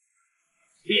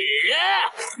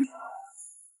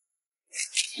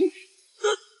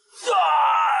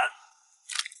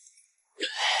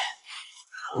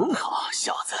很好，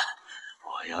小子，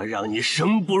我要让你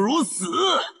生不如死。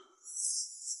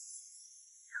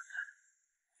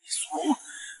你俗，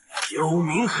幽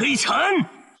冥黑蝉。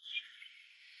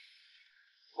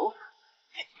哦，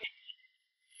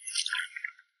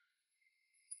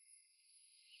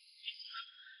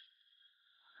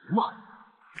嘛，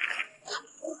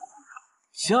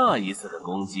下一次的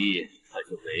攻击可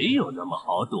就没有那么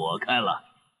好躲开了。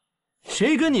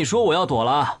谁跟你说我要躲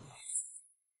了？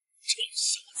这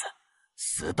小子，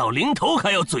死到临头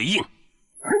还要嘴硬。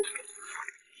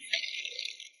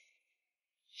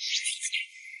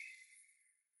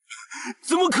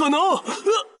怎么可能？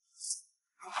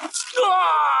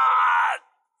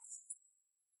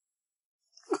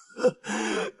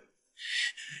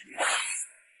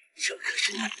这可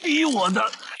是你逼我的！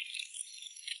为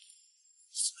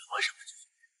什么？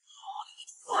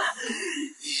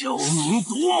幽冥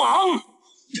毒蟒，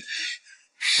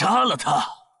杀了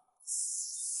他！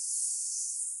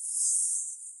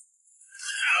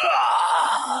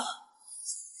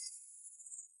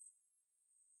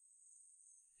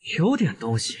有点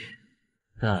东西，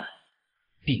但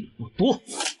并不多。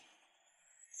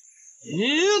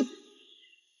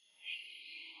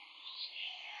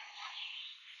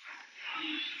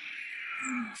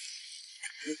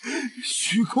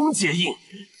虚空结印，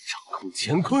掌控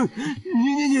乾坤。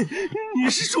你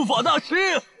是术法大师？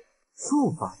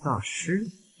术法大师？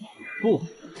不，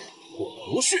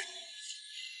我不是。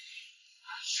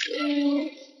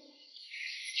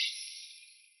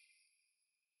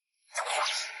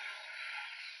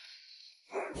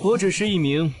我只是一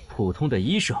名普通的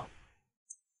医生。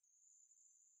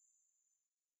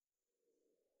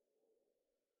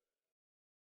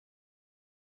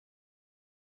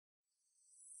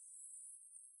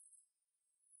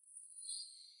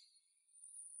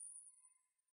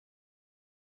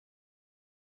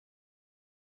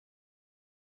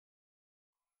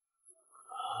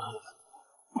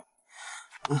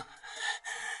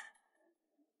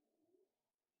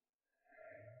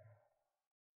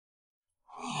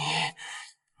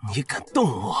你敢动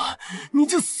我，你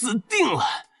就死定了！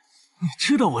你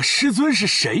知道我师尊是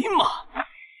谁吗？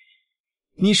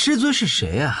你师尊是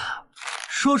谁啊？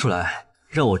说出来，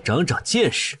让我长长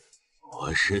见识。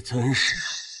我是真是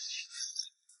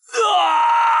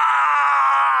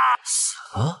死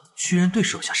了，居然对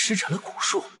手下施展了蛊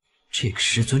术，这个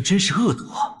师尊真是恶毒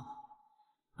啊！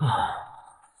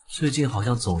最近好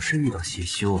像总是遇到邪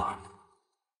修啊。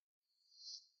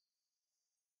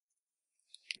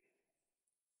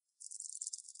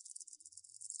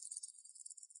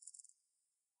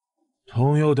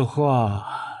朋友的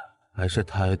话还是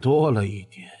太多了一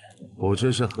点，不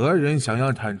知是何人想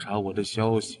要探查我的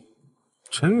消息，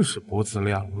真是不自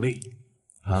量力。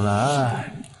看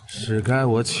来是该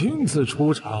我亲自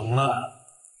出场了。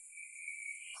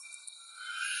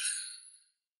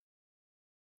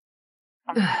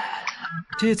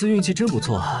这次运气真不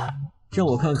错啊！让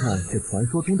我看看这传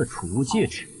说中的储物戒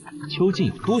指究竟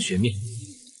有多玄妙。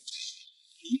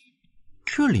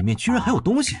这里面居然还有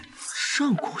东西！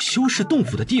上古修士洞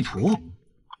府的地图，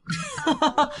哈哈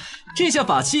哈！这下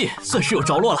法器算是有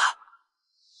着落了。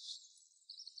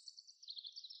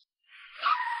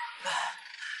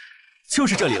就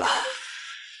是这里了。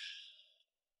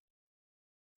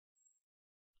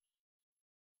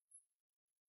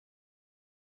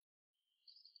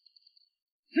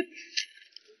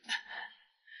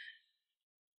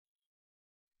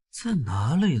在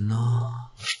哪里呢？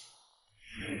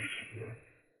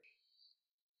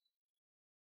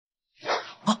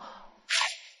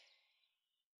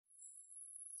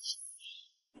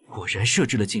果然设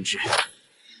置了禁制。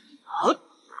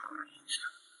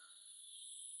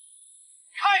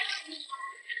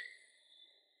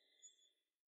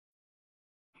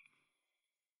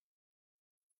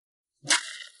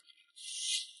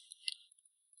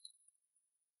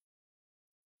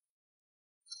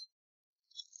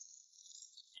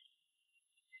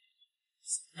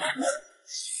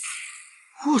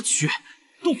我去，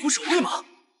洞府守卫吗？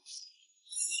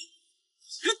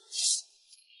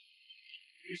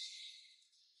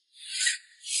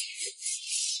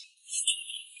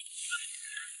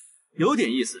有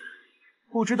点意思，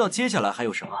不知道接下来还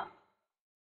有什么。啊，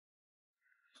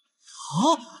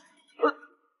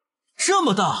这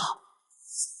么大！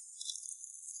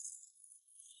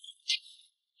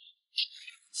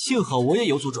幸好我也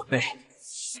有所准备。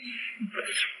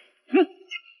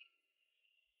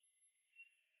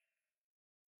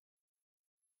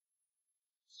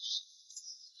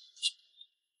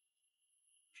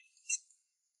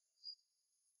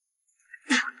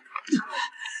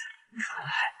看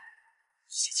来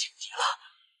是情敌了。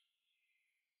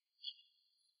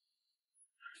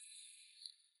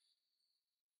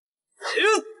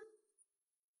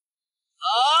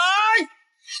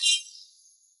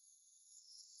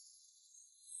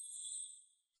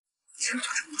这就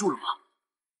撑不住了吗？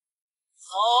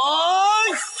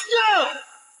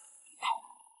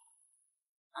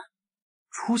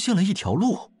出现了一条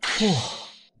路，哇！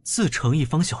自成一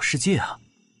方小世界啊！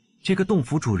这个洞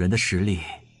府主人的实力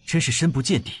真是深不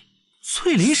见底。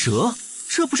翠鳞蛇，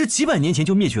这不是几百年前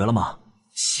就灭绝了吗？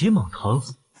血蟒藤、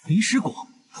灵石果、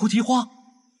菩提花，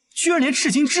居然连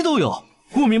赤金枝都有！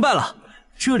我明白了，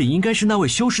这里应该是那位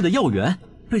修士的药源，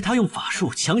被他用法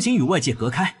术强行与外界隔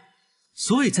开，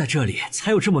所以在这里才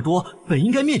有这么多本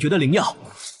应该灭绝的灵药。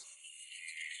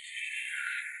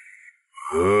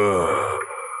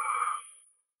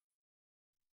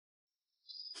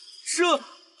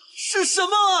这是什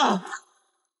么啊？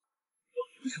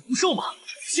是狐兽吗？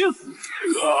行！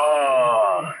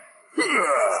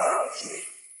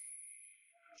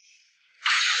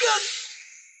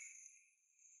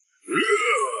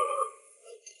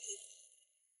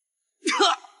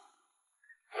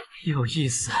有意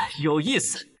思，有意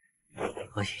思，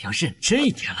我也要认真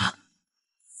一点了。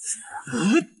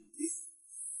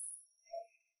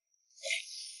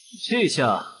这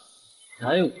下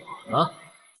该我了。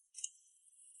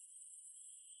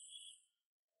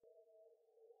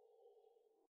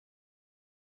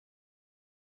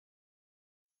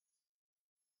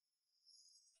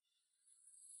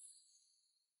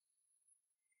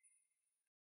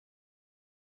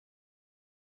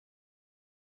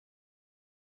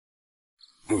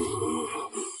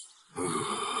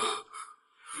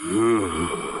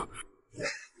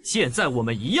现在我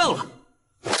们一样了。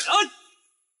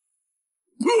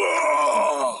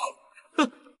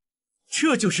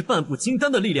这就是半步金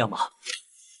丹的力量吗？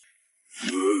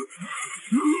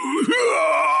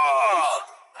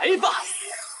来吧！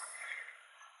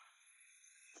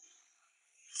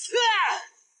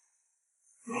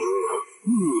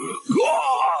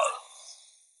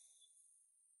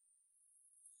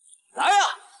来啊，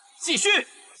继续！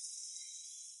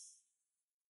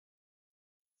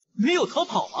没有逃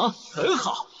跑吗？很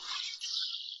好。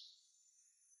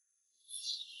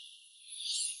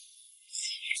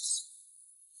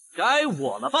该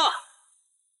我了吧？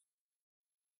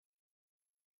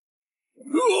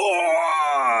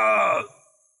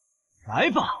来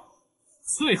吧，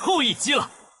最后一击了。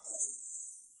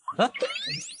啊，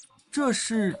这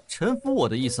是臣服我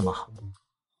的意思吗？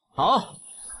好，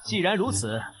既然如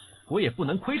此，我也不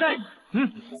能亏待你。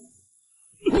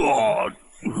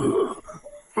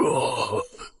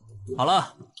好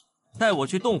了，带我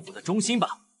去洞府的中心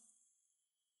吧。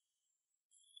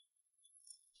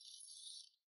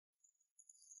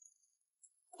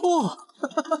哦，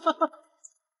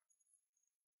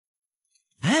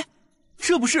哎，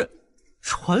这不是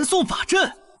传送法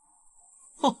阵？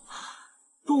哦，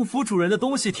洞府主人的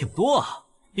东西挺多啊。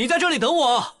你在这里等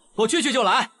我，我去就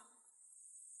来。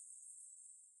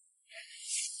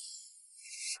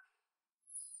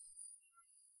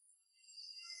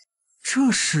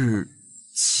这是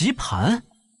棋盘？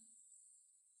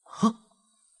啊，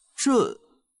这……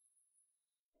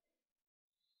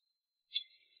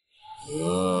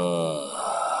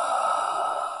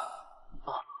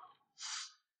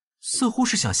似乎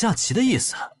是想下棋的意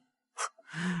思，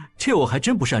这我还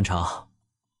真不擅长，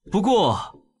不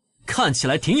过看起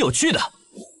来挺有趣的。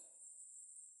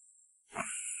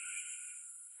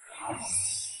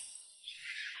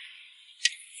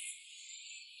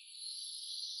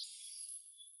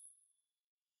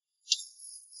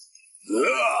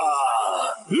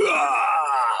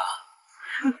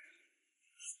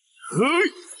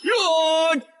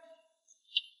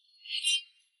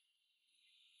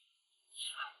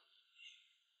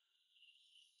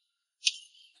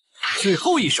最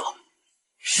后一手，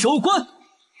收官。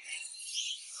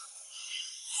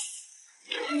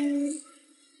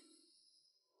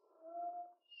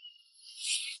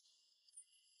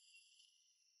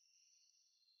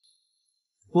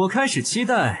我开始期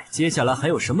待接下来还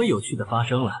有什么有趣的发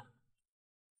生了。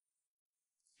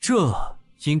这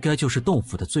应该就是洞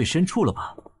府的最深处了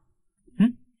吧？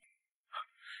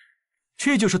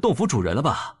这就是洞府主人了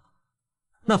吧？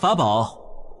那法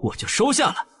宝我就收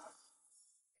下了。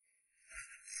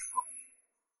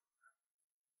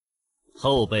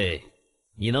后辈，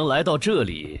你能来到这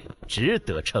里，值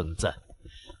得称赞。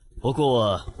不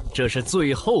过这是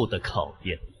最后的考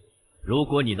验，如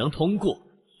果你能通过，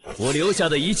我留下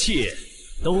的一切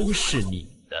都是你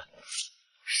的。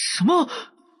什么？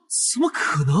怎么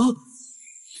可能？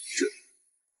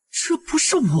这不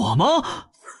是我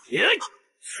吗？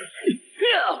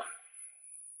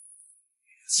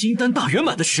金丹大圆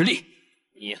满的实力，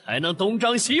你还能东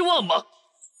张西望吗？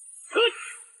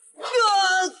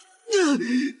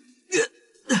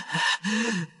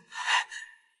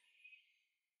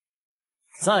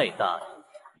再大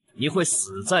意，你会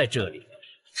死在这里。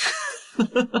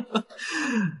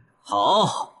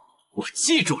好，我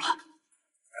记住了。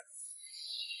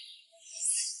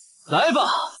来吧，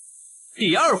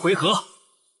第2回合。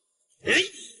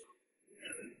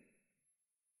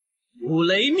五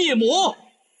雷灭魔，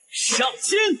上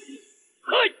千！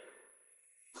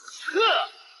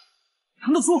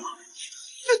难道说，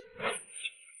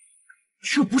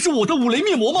这不是我的五雷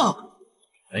灭魔吗？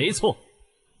没错，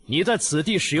你在此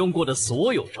地使用过的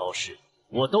所有招式，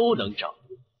我都能掌握。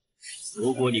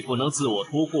如果你不能自我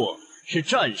突破，是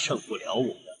战胜不了我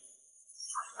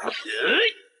的。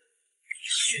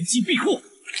玄机庇护，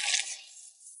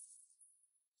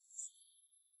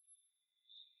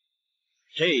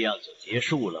这样就结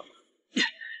束了吗？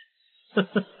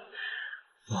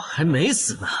我还没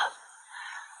死呢，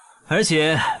而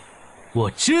且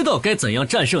我知道该怎样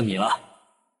战胜你了。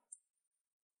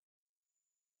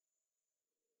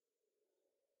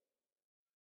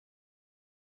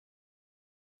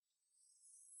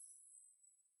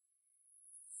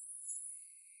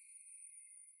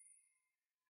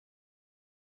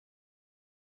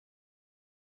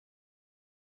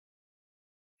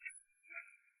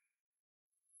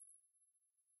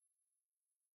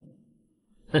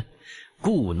哼，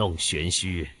故弄玄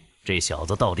虚，这小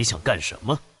子到底想干什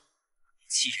么？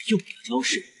既然用你的招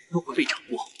式都会被掌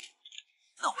握，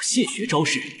那我现学招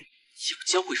式又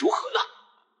将会如何呢？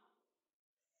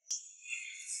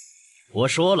我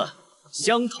说了，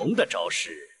相同的招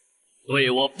式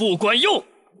对我不管用。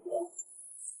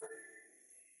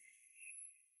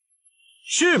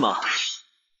是吗？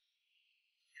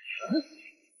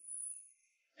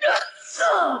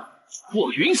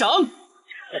我云赏。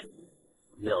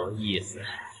有意思，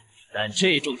但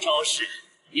这种招式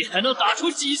你还能打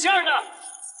出几下呢？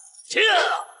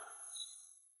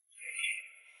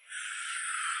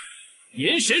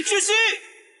炎神之息，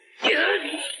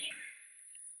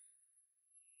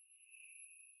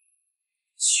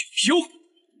九幽，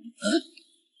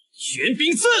玄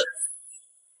冰刺，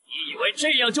你以为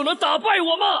这样就能打败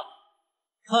我吗？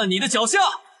看你的脚下！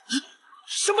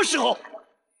什么时候？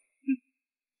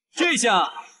这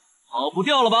下跑不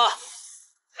掉了吧？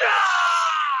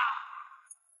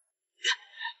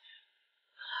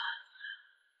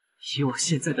以我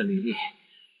现在的灵力，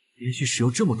连续使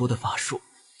用这么多的法术，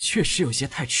确实有些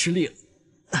太吃力了。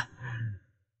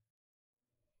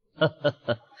哈哈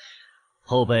哈，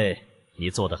后辈，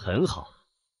你做得很好。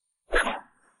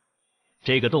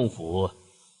这个洞府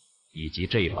以及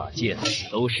这把剑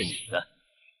都是你的。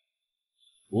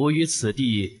吾于此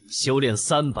地修炼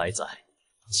300载，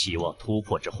期望突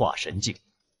破至化神境，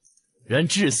然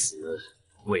至死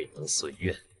未能遂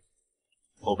愿。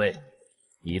后辈，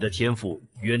你的天赋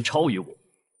远超于我，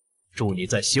祝你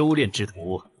在修炼之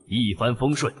途一帆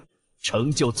风顺，成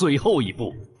就最后一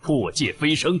步，破界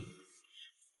飞升。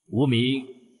吾名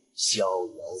逍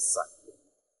遥散。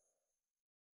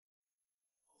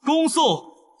恭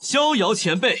送逍遥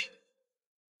前辈，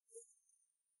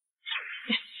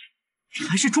这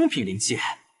还是中品灵器，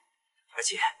而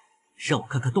且让我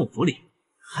看看洞府里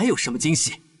还有什么惊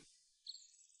喜。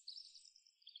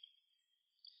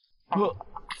都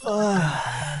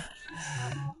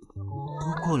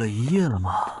过了1夜了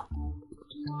吗？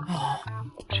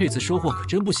这次收获可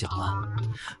真不小啊！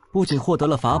不仅获得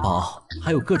了法宝，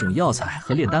还有各种药材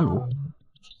和炼丹炉，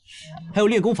还有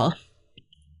练功房。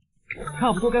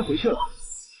差不多该回去了，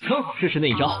正好试试那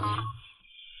一招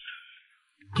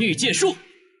御剑术。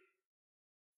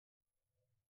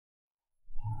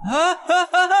我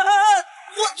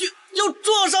去，又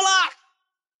撞上了！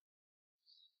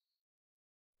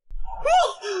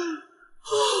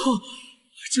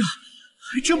这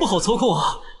还真不好操控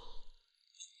啊！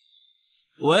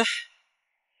喂，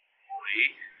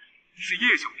是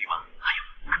叶兄弟吗？哎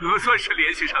呦，可算是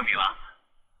联系上你了。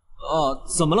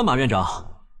怎么了，马院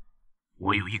长？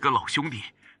我有一个老兄弟，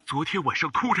昨天晚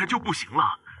上突然就不行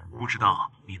了，不知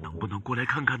道你能不能过来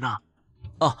看看呢？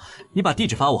你把地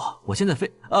址发我，我现在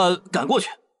赶过去。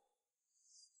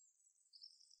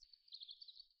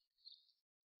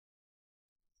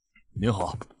您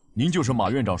好，您就是马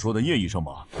院长说的叶医生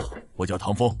吗？我叫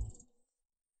唐风。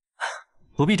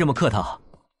不必这么客套，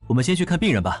我们先去看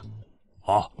病人吧。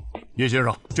好，叶先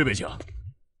生，这边请。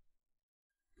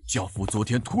家父昨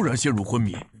天突然陷入昏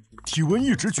迷，体温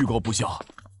一直居高不下。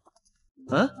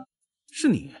是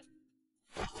你？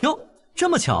哟，这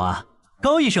么巧啊！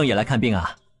高医生也来看病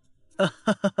啊？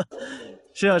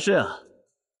是啊是啊，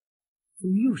怎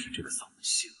么又是这个扫门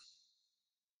星？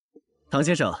唐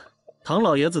先生，唐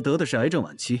老爷子得的是癌症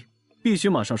晚期，必须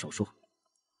马上手术。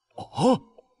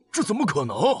这怎么可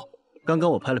能？刚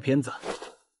刚我拍了片子，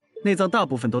内脏大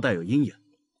部分都带有阴影。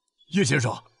叶先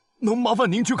生，能麻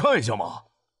烦您去看一下吗？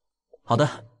好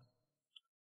的。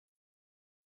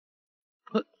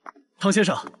唐先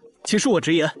生，请恕我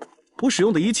直言，我使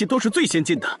用的仪器都是最先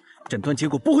进的，诊断结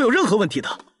果不会有任何问题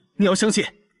的。你要相信，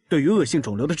对于恶性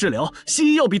肿瘤的治疗，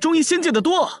西医要比中医先进得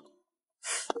多。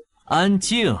安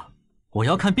静，我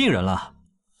要看病人了。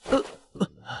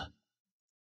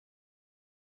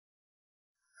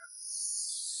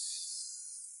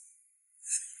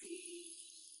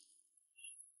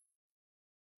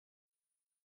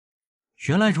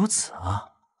原来如此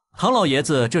啊！唐老爷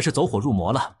子这是走火入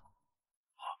魔了。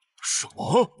什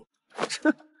么？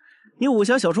你武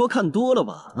侠小说看多了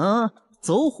吧？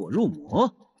走火入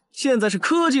魔？现在是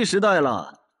科技时代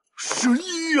了。神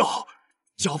医呀！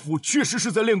家父确实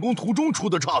是在练功途中出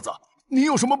的岔子，您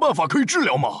有什么办法可以治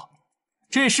疗吗？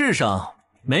这世上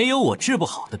没有我治不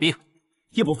好的病。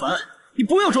叶不凡，你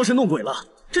不要装神弄鬼了，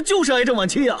这就是癌症晚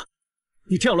期呀！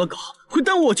你这样乱搞会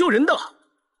耽误我救人的。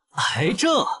癌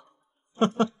症？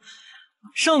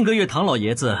上个月唐老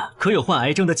爷子可有患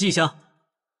癌症的迹象？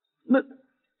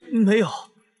没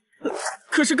有。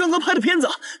可是刚刚拍的片子，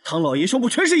唐老爷胸部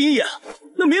全是阴影，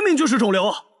那明明就是肿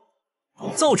瘤。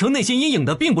造成那些阴影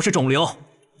的并不是肿瘤，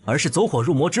而是走火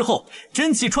入魔之后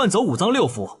真气串走五脏六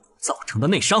腑造成的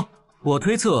内伤。我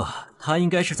推测他应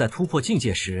该是在突破境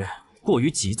界时过于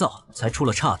急躁，才出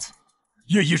了岔子。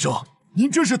叶医生，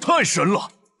您真是太神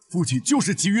了！父亲就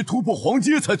是急于突破黄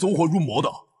阶才走火入魔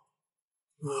的。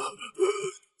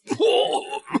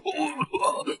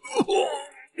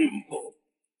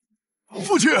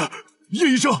父亲，叶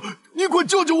医生，你快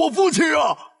救救我父亲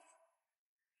啊！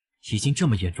已经这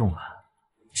么严重了，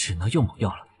只能用猛药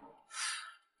了。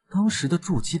当时的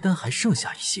筑基丹还剩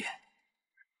下一些，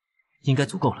应该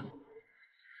足够了。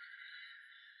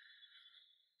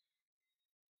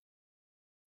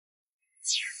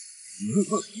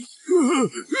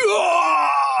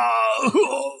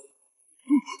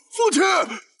父亲，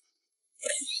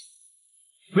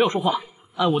不要说话，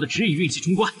按我的指引运气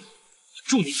冲关，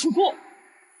祝你突破。